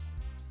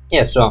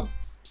 Yeah, sure.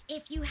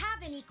 If you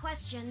have any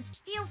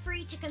questions, feel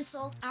free to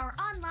consult our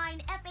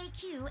online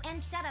FAQ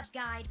and setup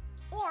guide,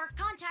 or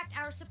contact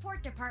our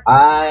support department.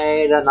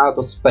 I ran out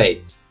of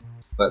space,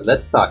 but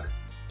that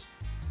sucks.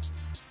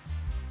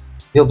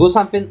 We'll do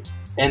something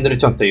and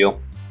return to you.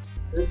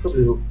 It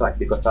probably will suck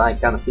because I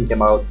kind of think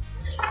about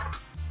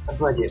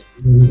bloody.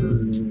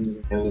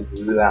 I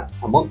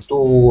want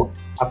to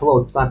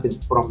upload something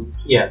from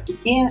here to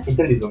here and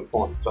delete it on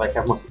phone, so I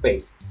have more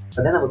space.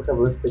 But then I will have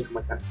less space for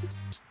my computer.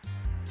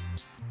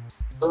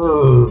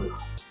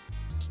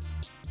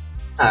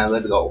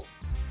 Let's go.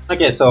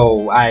 Okay,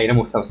 so I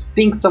removed some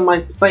things on my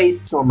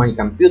space, from my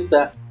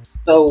computer,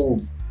 so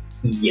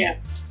yeah.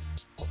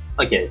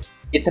 Okay,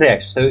 it's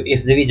reaction, so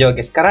if the video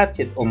gets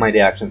corrupted on my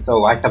reaction,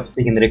 so I have to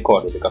freaking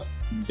record it, because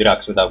the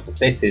reaction without the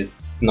face is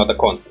not a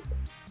content.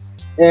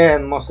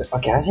 And mostly,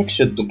 okay, I think I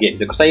should do game,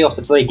 because I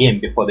also play game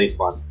before this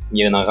one.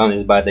 You know, run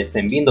it by the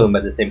same window and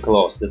by the same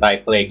clothes that I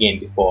play game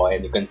before,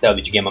 and you can tell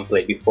which game I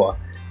played before.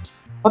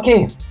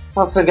 Okay,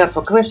 I forgot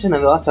for question, I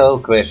will answer all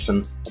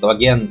question. So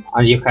again,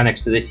 are you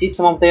connected to the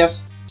system of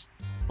theirs?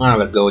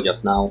 Let's go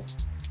just now.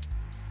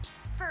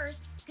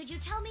 First, could you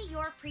tell me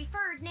your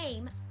preferred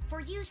name for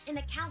use in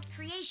account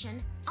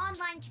creation,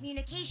 online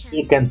communication?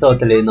 You can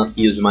totally not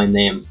use my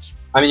name.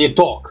 I mean, you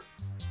talk.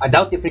 I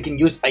doubt you freaking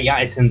use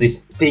AIs in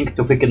this thing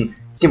to freaking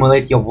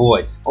simulate your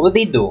voice. Or what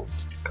they do?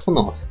 Who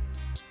knows?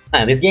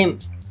 This game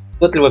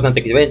totally was not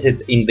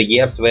invented in the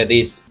years where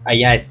this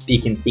AI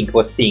speaking thing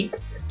was thing.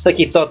 So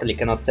he totally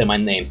cannot say my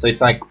name, so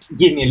it's like,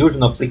 give me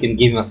illusion of freaking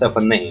giving myself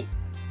a name.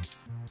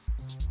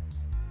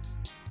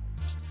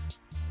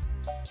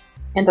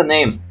 And a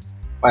name.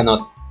 Why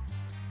not?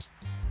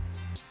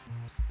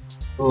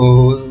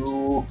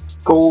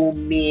 Call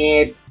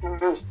me...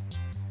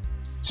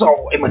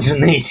 So,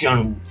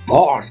 imagination,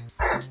 work.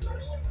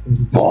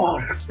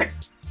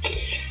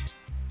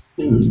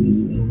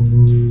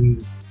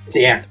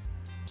 Tech.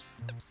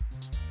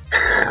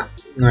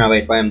 No,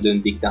 wait, why I'm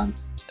doing big down.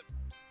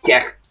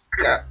 Tech.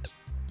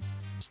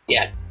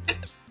 Yeah.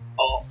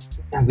 Oh,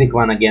 a big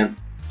one again.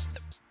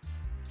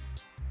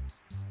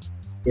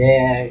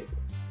 Yeah.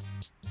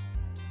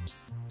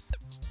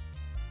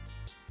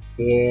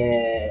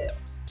 Yeah.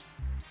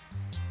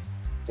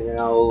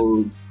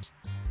 No.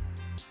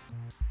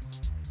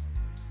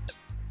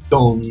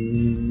 Don't.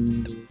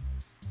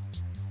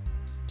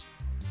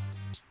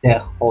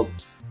 Tehodon.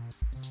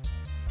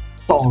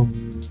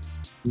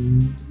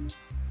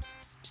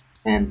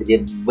 And the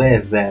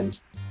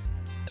Wezen.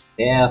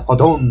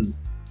 Tehodon.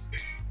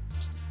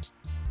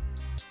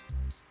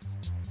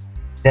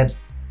 The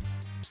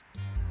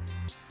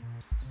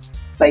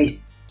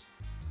space.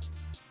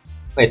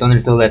 Wait, only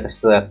 2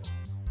 letters left.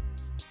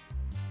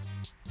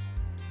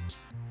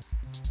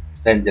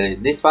 Then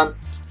delete this one.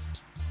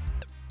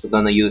 We're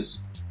gonna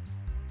use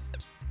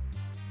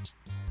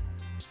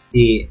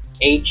the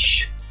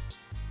H.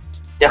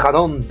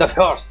 Tehodon the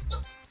first.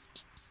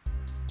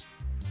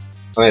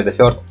 Wait, the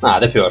first?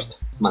 The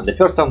first. Man, the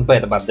first sounds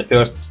better, but the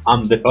first,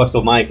 I'm the first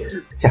of my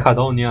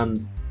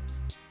Tehodonian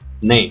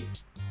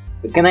names.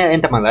 Can I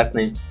enter my last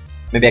name?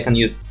 Maybe I can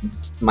use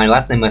my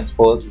last name as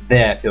for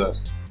the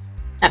first.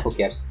 Who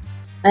cares?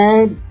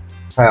 And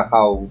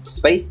how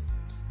space?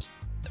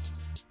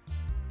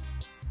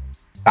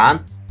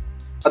 Done.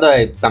 How do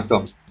I come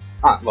from?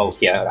 Well,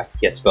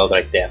 here spelled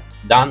right there.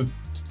 Done.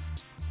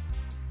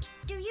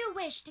 Do you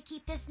wish to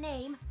keep this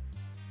name?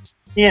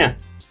 Yeah.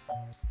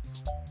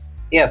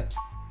 Yes.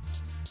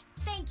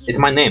 Thank you. It's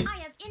my name. I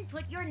have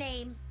input your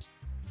name.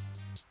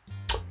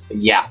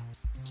 Yeah.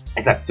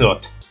 As I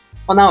thought.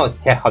 Oh no,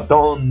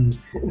 Tehodon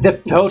the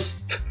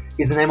first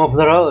is the name of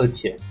the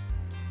royalty.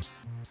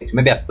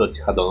 Maybe I spelled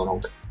Tehodon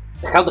wrong.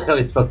 How the hell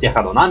is spelled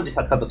Tehodon? I'm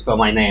deciding how to spell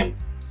my name.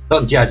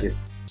 Don't judge it.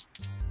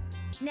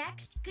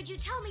 Next, could you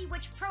tell me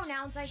which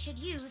pronouns I should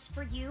use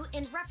for you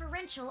in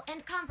referential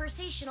and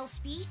conversational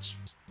speech?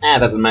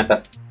 Doesn't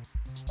matter.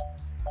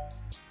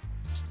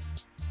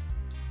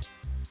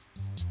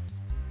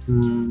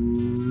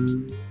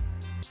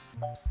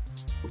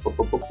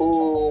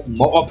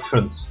 More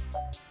options.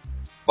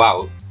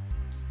 Wow.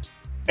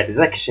 Is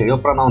it actually real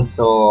pronounce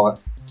or...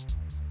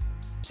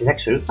 Is it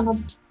actually real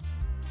pronounce?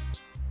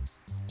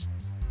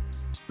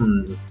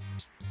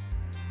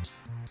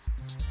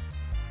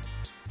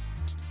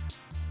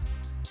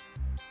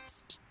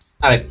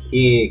 I like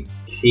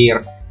hears.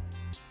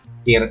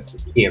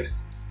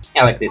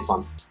 I like this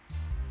one.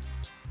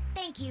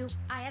 Thank you.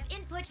 I have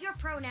input your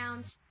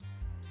pronouns.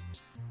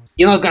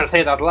 You're not gonna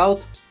say it out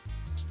loud?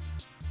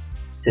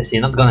 Says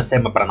you're not gonna say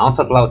my pronouns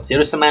out loud?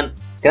 Seriously, man?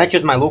 Can I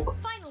choose my look?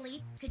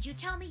 Finally, could you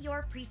tell me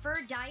your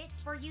preferred diet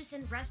for use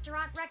in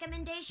restaurant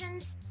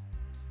recommendations?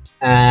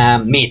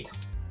 Meat.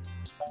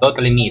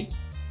 Totally meat.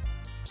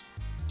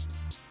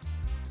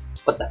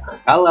 What the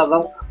hell?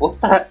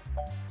 What the?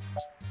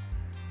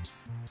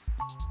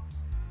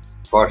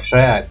 For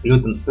sure,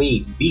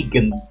 gluten-free,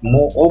 vegan,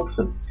 more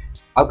options,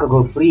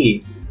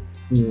 alcohol-free.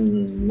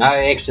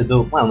 I actually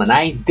do. Well, man,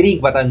 I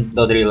drink, but I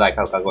don't really like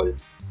alcohol.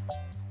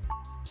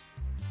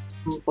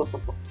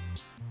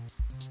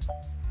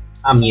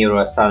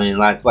 Omnivorous, I mean,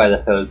 like, why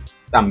the hell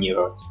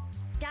omnivorous?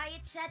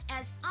 Diet set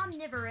as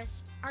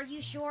omnivorous. Are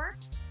you sure?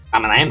 I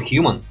mean, I am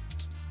human.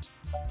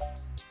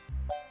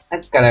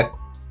 That's correct.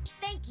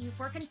 Thank you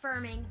for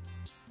confirming.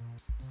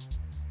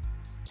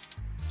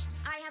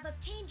 I have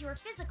obtained your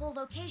physical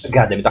location.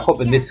 God damn it, I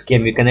hope in this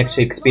game we can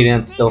actually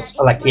experience those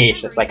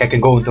locations. Like, I can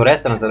go into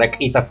restaurants and like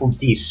eat a full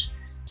dish.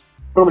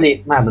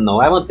 Probably, I don't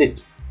know, I want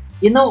this.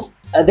 You know,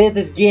 there's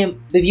this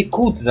game, the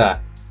Yakuza,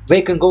 where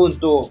you can go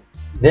into.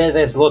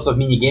 There's lots of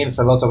mini games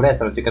and lots of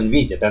restaurants you can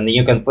visit, and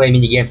you can play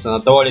mini games on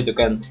a toilet, you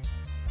can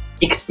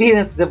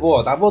experience the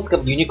world. I want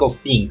kind of unique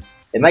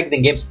things. And like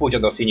the games put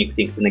those unique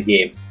things in the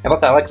game. And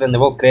also I like when the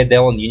world create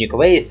their own unique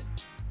ways,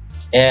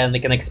 and we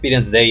can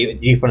experience the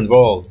different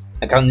world.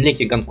 Like on Link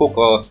you can cook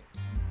or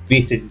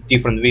visit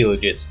different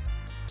villages.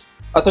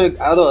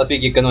 Although I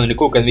think you can only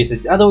cook and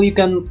visit. Although you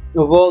can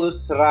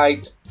walrus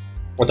ride.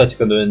 What else you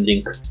can do in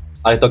Link?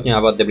 Are you talking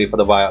about the Breath of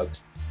the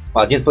Wild?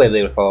 Well, I didn't play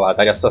Breath of the Wild,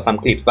 I just saw some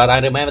clips, but I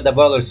remember the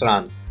walrus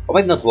run. Or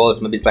maybe not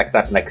walrus, maybe it's like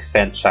something like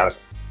sand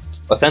sharks.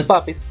 Or sand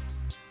puppies.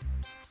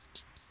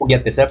 Who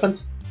get the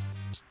serpents?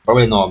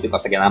 Probably no,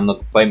 because again, I'm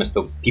not famous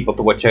to people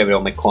to watch every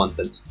of my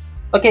content.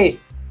 Okay.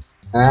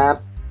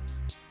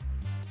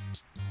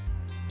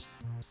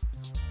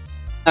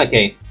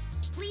 Okay.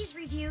 Please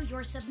review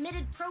your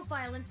submitted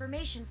profile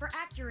information for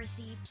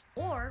accuracy,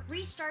 or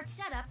restart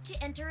setup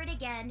to enter it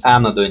again.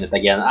 I'm not doing it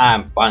again.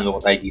 I'm fine with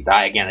what I did.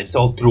 Again, it's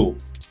all true.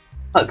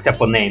 Except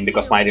for name,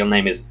 because my real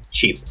name is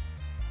cheap.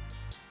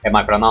 And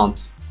my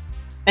pronounce.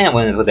 And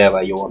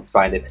whatever you won't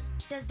find it.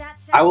 Does that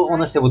I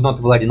honestly would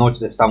not bloody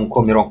notice if someone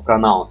called me wrong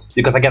pronounce.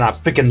 Because again, I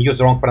freaking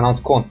use wrong pronounce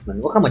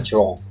constantly. Look how much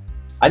wrong.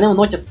 I never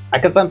notice. I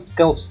can sometimes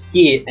call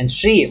he and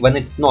she when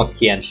it's not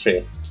he and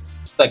she.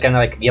 So I can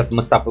like get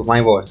messed up with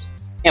my words.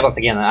 Yeah, but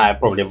again, I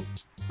probably.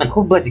 And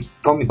who bloody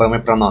call me by my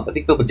pronounce? I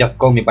think people just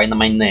call me by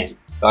my name.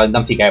 So I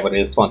don't think I would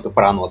respond to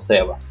pronounce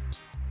ever.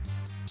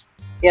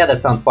 Yeah,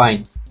 that sounds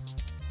fine.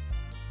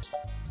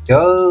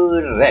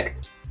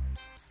 Correct.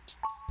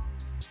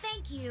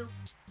 Thank you.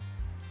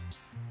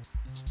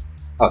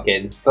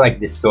 Okay, it's like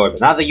disturbing.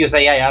 Another use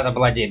AI, other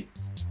bloody.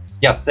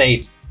 Just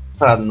say,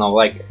 I don't know,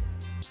 like.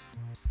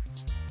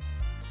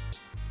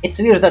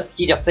 It's weird that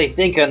he just say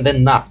thank you and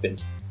then nothing.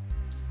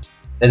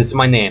 Then it's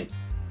my name.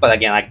 But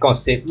again, I can't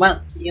say.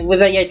 Well,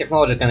 with AI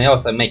technology, can I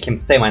also make him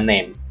say my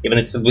name, even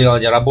if it's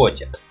really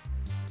robotic.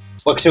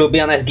 Actually, it would be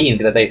a nice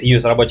gimmick that I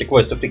use robotic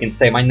voice to freaking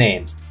say my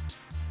name.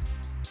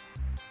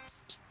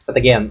 But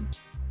again,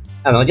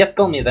 I don't know, just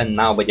call me then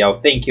now, but yeah,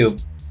 thank you.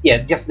 Yeah,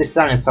 just the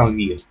silence sounds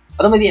weird.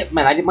 But maybe,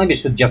 man, I maybe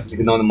should just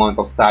ignore the moment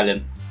of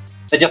silence.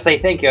 I just say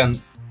thank you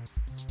and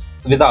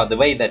without the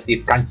way that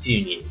it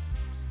continues.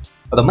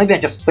 But maybe I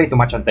just pay too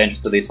much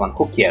attention to this one.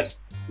 Who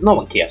cares? No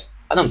one cares.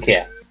 I don't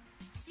care.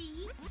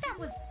 See, that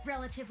was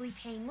relatively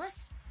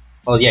painless.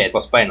 Well, yeah, it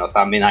was painless.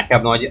 I mean, I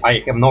have no idea,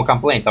 I have no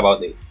complaints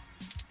about it.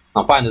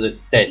 I'm fine with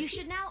this test.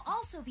 You should now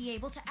also be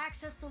able to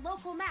access the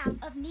local map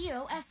of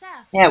Neo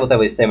SF. Yeah,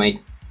 whatever you say, mate.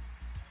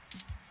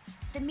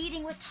 The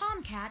meeting with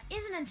Tomcat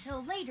isn't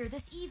until later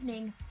this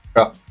evening.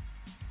 Sure.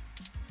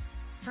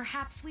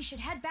 Perhaps we should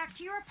head back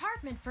to your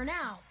apartment for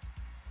now.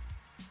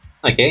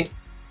 Okay.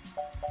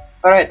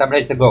 Alright, I'm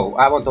ready to go.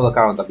 I want to look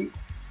around a bit.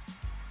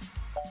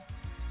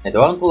 I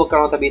don't want to look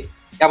around a bit.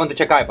 I want to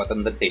check iPod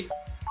and that's it.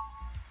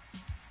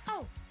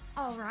 Oh,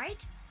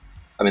 alright.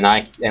 I mean,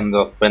 I am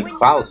the friend's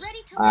house.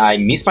 I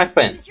miss my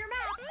friend.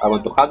 I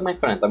want to hug my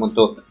friend. I want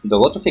to do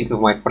lots of things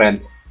with my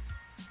friend.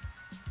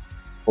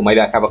 Or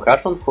maybe I have a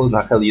crush on who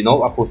the hell you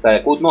know, or who I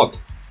could not.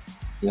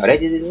 You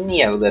ready?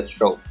 Yeah, let's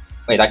show.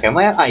 Wait, I have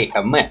me? I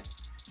have me.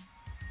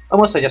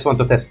 Almost I just want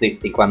to test this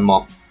thing one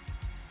more.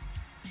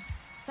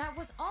 That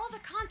was all the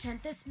content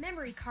content this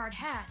memory card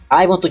had.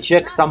 I want to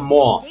check some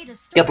more.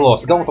 Get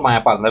lost. Go to my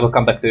apartment. I will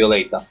come back to you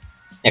later.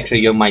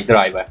 Actually, you're my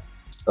driver.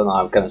 So now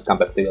I'm gonna come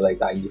back to you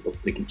later. I need to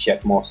freaking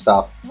check more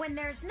stuff. When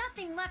there's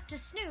nothing left to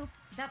snoop,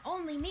 that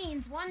only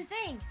means one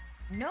thing.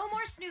 No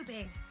more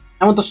snooping.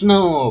 I want to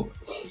snoop.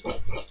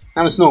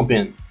 I'm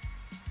snooping.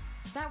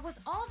 That was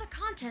all the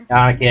content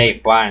Okay,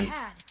 fine.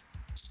 had.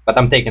 But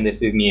I'm taking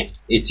this with me.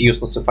 It's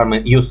useful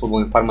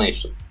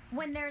information.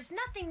 When there's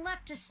nothing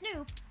left to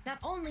snoop, that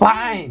only means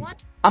Fine. one.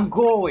 I'm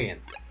going.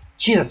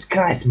 Jesus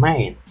Christ,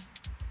 man.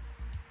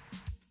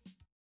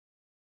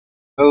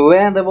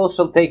 Where the world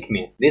shall take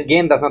me. This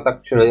game does not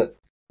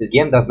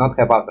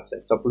have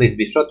autosave, so please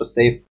be sure to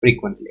save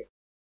frequently.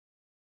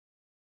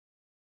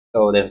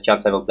 So there's a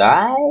chance I will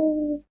die.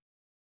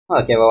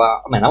 Okay,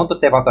 well, man, I want to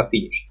save after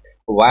finished.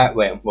 Why?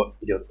 Where? What?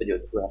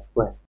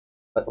 Where?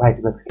 But why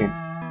it's black screen?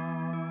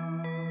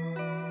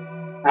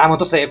 I want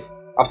to save.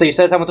 After you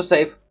said I want to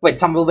save. Wait,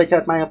 some will wait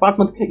at my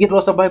apartment. Get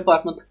lost of my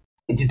apartment.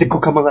 Did the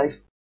cook come alive?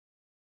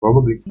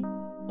 Probably.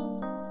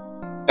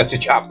 Extra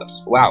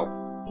chapters.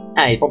 Wow.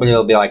 It probably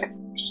will be like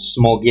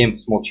small game,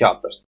 small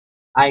chapters.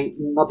 I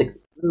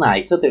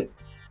sort of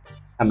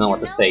I don't know what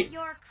to say.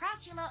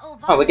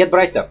 Oh, we get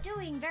brighter.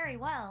 Doing very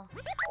well.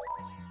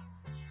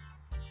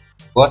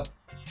 What?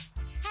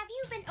 Have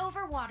you been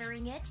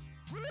overwatering it?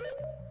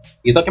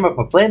 You talking about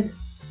my plant?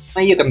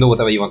 You can do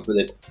whatever you want with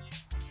it.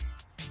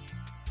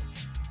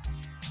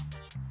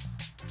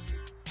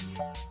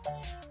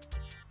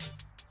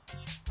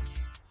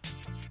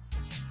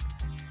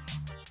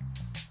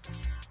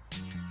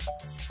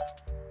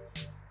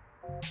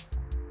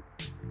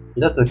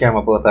 That's the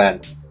camera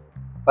plant.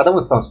 But that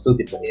would sound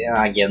stupid.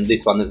 Yeah, again,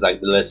 this one is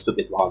like the less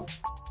stupid one.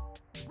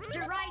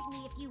 Deride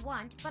me if you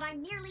want, but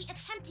I'm merely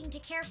attempting to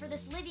care for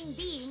this living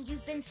being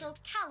you've been so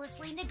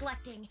callously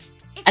neglecting.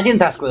 I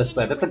didn't ask for this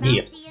plant, that's a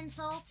gift.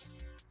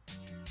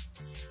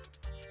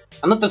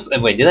 I'm not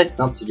wait, did I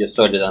not suggest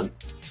sorry then?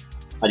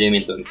 I didn't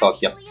mean to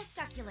insult you. It's actually a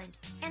succulent,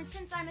 and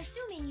since I'm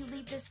assuming you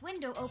leave this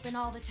window open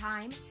all the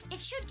time, it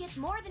should get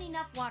more than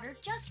enough water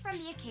just from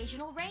the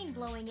occasional rain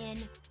blowing in.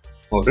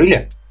 Oh,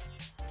 really?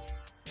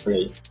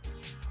 Really?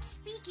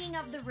 Speaking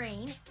of the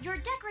rain, your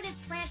decorative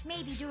plant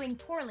may be doing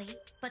poorly,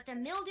 but the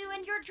mildew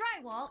in your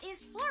drywall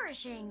is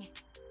flourishing.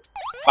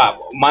 Wow,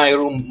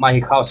 my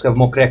house have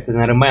more cracks than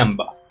I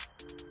remember.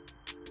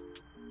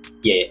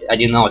 Yeah, I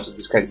didn't notice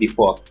this crack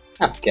before.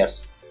 Who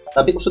cares?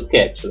 Some people should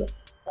care, actually.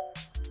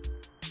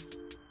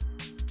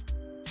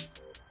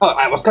 Oh,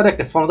 I was correct,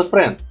 it's from the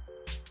friend.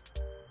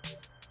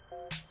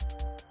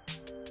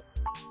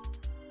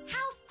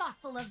 How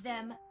thoughtful of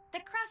them! The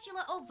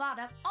Crassula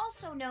ovata,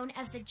 also known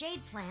as the jade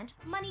plant,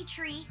 money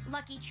tree,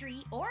 lucky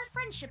tree, or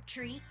friendship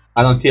tree,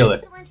 I don't feel it.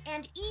 excellent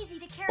and easy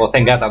to care Well,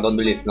 thank for God I don't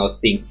believe plant. no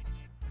stinks.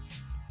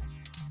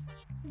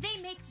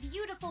 They make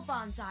beautiful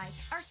bonsai,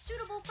 are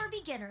suitable for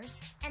beginners,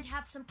 and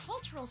have some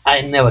cultural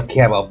I never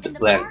care about the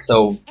plants,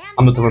 so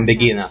I'm not even a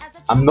beginner.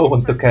 I'm no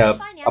one to care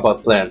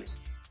about plants.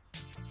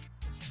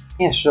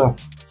 Yeah, sure.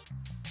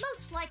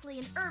 Most likely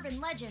an urban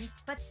legend,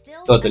 but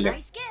still Totally. a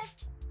nice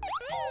gift.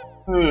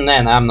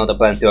 Man, I'm not a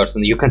plant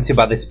person. You can see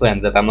by this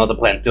plant that I'm not a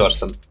plant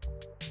person.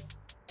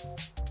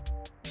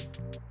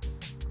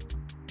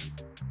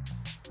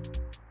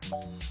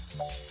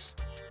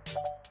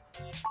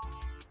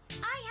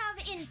 I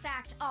have, in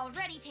fact,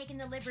 already taken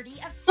the liberty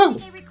of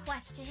sending a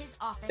request to his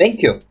office.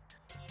 Thank you.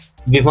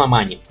 With my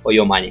money, or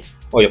your money,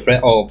 or your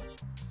friend, or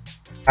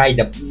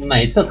Haida. No,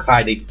 it's not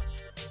Haida. It's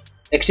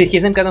actually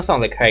his name kind of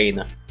sounds like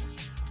Hyena.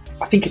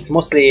 I think it's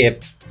mostly.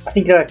 I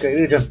think like a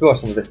religion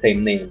person with the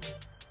same name.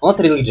 Well,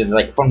 not religion,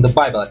 like from the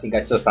Bible. I think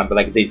I saw something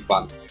like this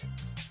one.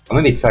 Or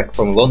maybe it's like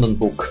from London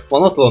book.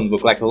 Well, not London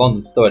book, like a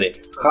London story.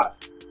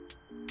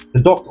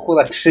 The doctor who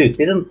like shit.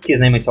 Isn't his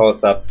name is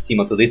also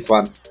similar to this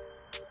one?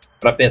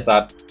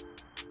 Professor.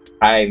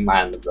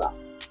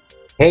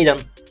 Hayden.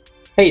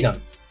 Hayden.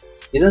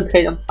 Isn't it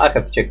Hayden? I'll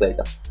have to check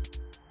later.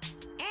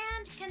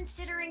 And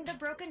considering the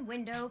broken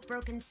window,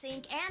 broken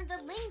sink, and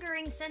the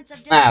lingering sense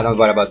of Don't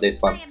worry about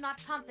this one. I am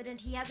not confident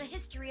he has a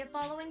history of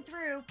following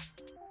through.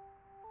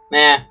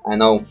 Nah, I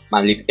know.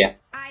 Man lived here.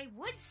 I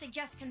would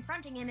suggest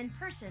confronting him in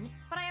person,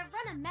 but I have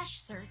run a mesh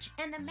search,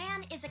 and the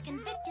man is a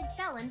convicted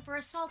felon for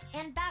assault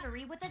and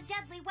battery with a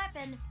deadly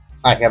weapon.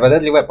 I have a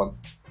deadly weapon.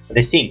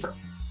 The sink.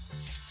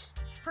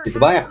 It's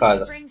Perhaps biohazard. we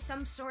should bring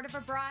some sort of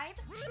a bribe?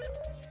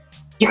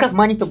 You have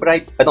money to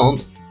bribe? I don't.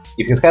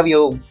 If you have,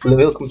 you're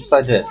welcome to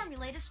suggest.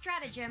 Formulate a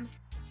stratagem.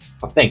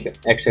 Oh, thank you.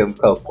 Actually, I'm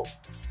helpful.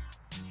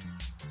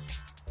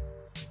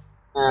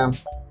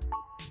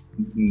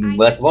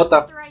 Less water.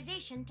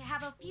 Authorization to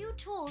have a few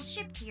tools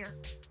shipped here.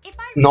 If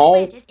I No.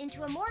 replant it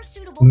into a more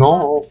suitable No.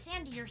 plot with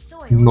sandier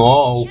soil,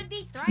 No. it should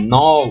be thriving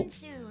No. again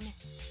soon.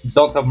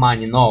 Don't have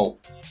money, no.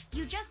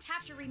 You just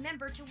have to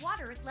remember to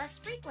water it less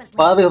frequently.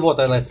 I will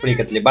water less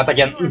frequently, but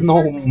again,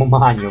 no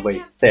money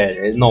waste.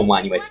 No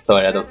money waste.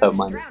 Sorry, I don't have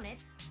money. Drown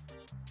it.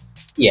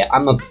 Yeah,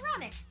 I'm not.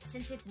 Ironic,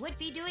 since it would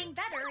be doing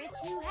better if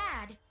you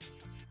had.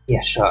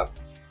 Yeah, sure.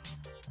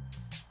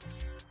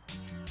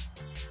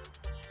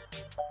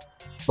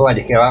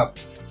 Bloody hell.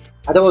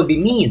 I don't want to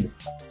be mean.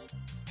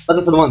 But I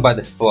just don't buy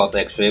this plot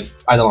actually.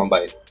 I don't want to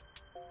buy it.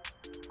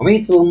 For me,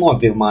 it's a little more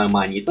with my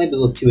money. It might be a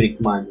little tuning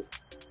money.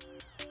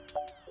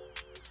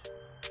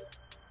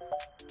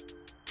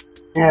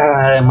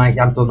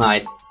 I'm too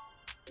nice.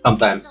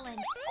 Sometimes.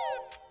 Excellent.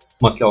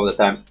 Mostly all the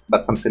times.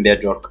 But some can be a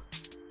jerk.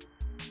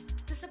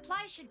 The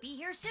supply should be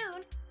here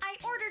soon. I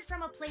ordered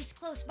from a place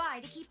close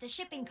by to keep the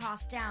shipping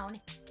costs down.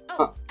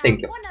 Oh,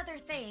 thank you. one other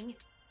thing.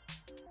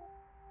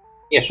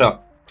 Yeah, sure.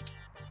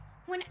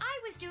 When I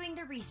was doing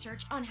the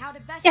research on how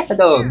to best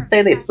Tehodon,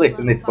 say this please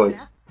in this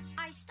voice.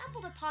 I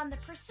stumbled upon the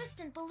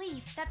persistent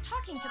belief that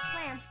talking to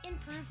plants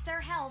improves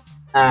their health.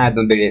 I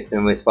don't believe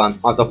in this one.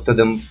 I'll talk to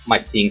them, my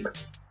sink,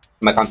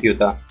 my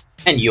computer,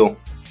 and you.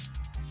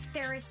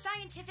 There is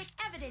scientific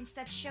evidence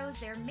that shows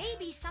there may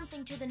be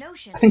something to the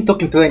notion. I think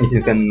talking to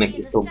anything can make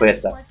you feel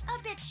better.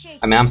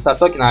 I mean, I'm start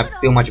talking, I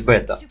feel much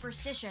better.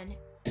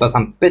 But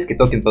I'm basically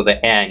talking to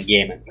the air in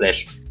game and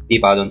slash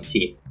people I don't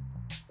see.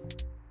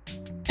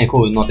 And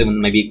who not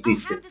even maybe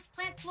existed.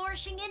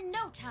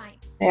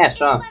 Yeah,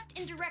 sure.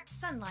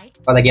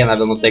 But again, I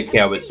will not take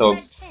care of it, so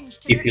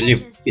if you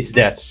leave, it's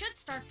dead.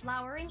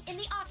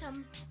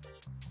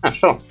 Ah,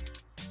 sure.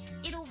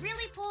 It'll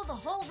really pull the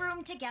whole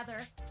room together.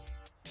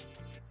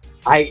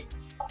 I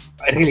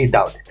really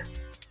doubt it.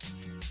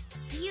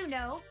 You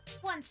know,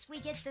 once we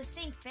get the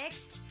sink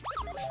fixed.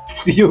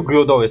 You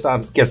good always,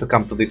 I'm scared to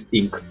come to this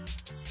thing.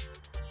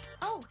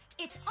 Oh,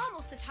 it's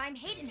almost the time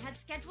Hayden had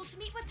scheduled to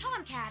meet with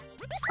Tomcat.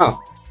 Oh,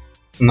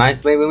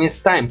 nice way we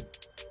missed time.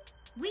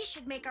 We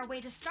should make our way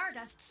to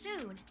Stardust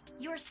soon.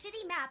 Your city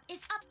map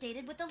is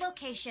updated with the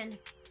location.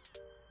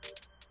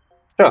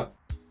 Sure.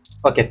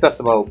 Okay,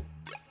 first of all,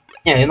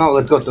 yeah, you know,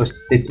 let's go to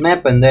this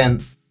map and then...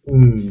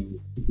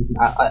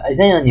 is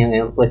there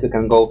any place we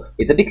can go?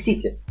 It's a big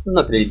city,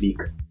 not really big.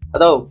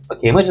 Although,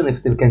 okay, imagine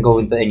if we can go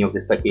into any of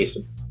this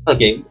location.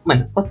 Okay,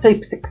 man, let's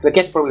say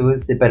location probably will be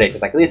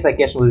separated. Like this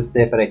location will be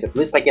separated,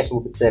 this location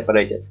will be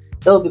separated.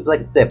 They will be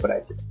like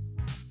separated.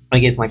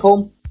 Okay, it's my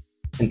home.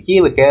 And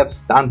here we have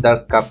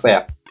Stardust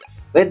Cafe.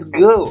 Let's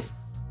go!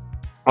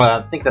 Well,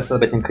 I think they're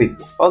celebrating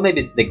Christmas. Or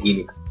maybe it's the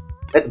gimmick.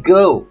 Let's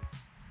go!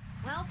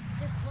 Well,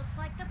 this looks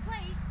like the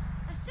place.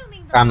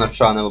 Assuming I'm not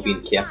sure I've never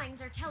been here.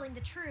 signs are telling the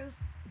truth.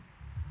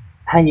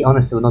 I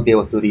honestly will not be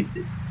able to read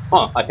this.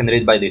 Oh, I can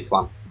read by this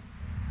one.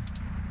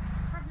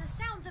 From the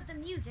sounds of the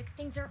music,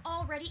 things are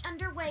already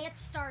underway at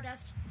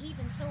Stardust,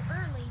 even so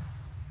early.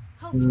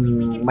 Hopefully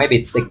we can maybe find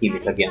it's the Tomcat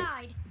gimmick again.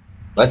 inside.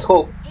 Let's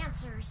hope.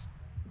 Answers.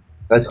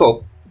 Let's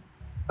hope.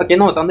 Okay,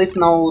 note on this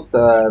note,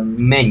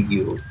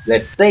 menu.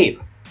 Let's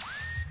save.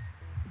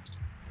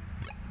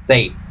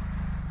 Save.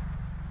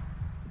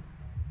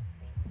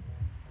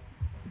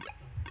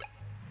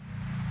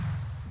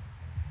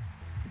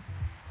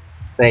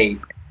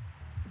 Save.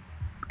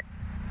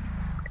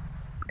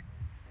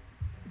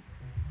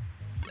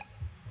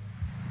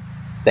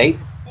 Save.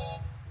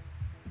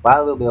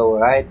 File will be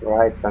alright,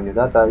 right, some new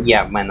data.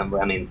 Yeah, man,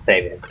 I mean,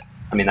 save it.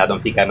 I mean, I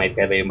don't think I might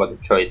have any other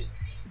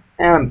choice.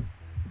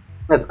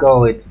 Let's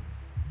call it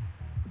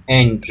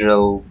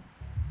Angel.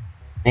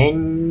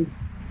 And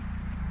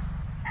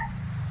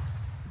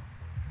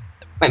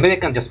wait, maybe I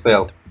can just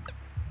spell.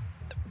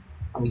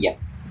 Oh yeah.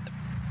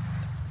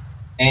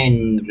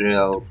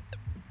 Angel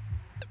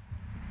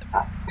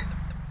Dust.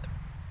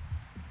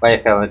 Why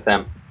the hell it's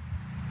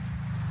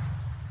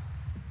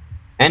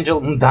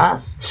Angel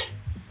Dust.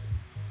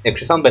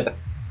 Actually sound better.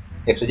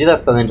 Actually, did I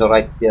spell Angel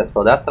right? Did I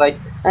spell Dust right?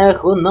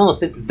 Who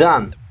knows? It's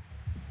done.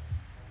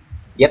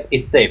 Yep,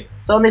 it's saved.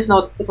 So on this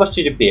note, it was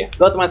GGP.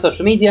 Go to my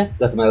social media,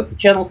 go to my other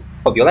channels.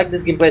 Hope you like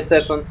this gameplay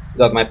session.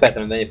 Go to my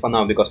Patreon for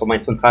now, because for my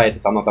soon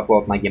hiatus I'll not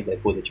upload my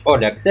gameplay footage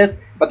early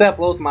access, but I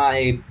upload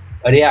my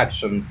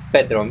reaction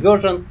Patreon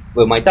version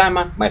with my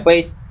timer, my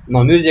face,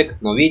 no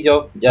music, no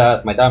video,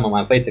 just my timer,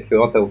 my face if you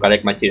want to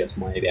collect materials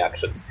for my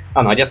reactions. I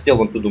don't know, I just still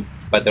want to do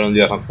Patreon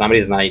version for some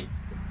reason. I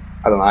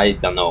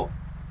don't know.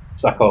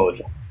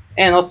 Psychology.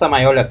 And also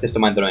my early access to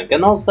my drawing.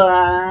 And also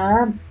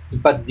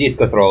but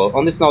Discord role.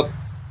 On this note,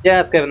 yeah,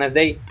 let's have a nice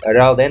day.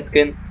 Around end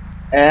screen.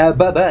 Bye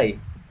bye.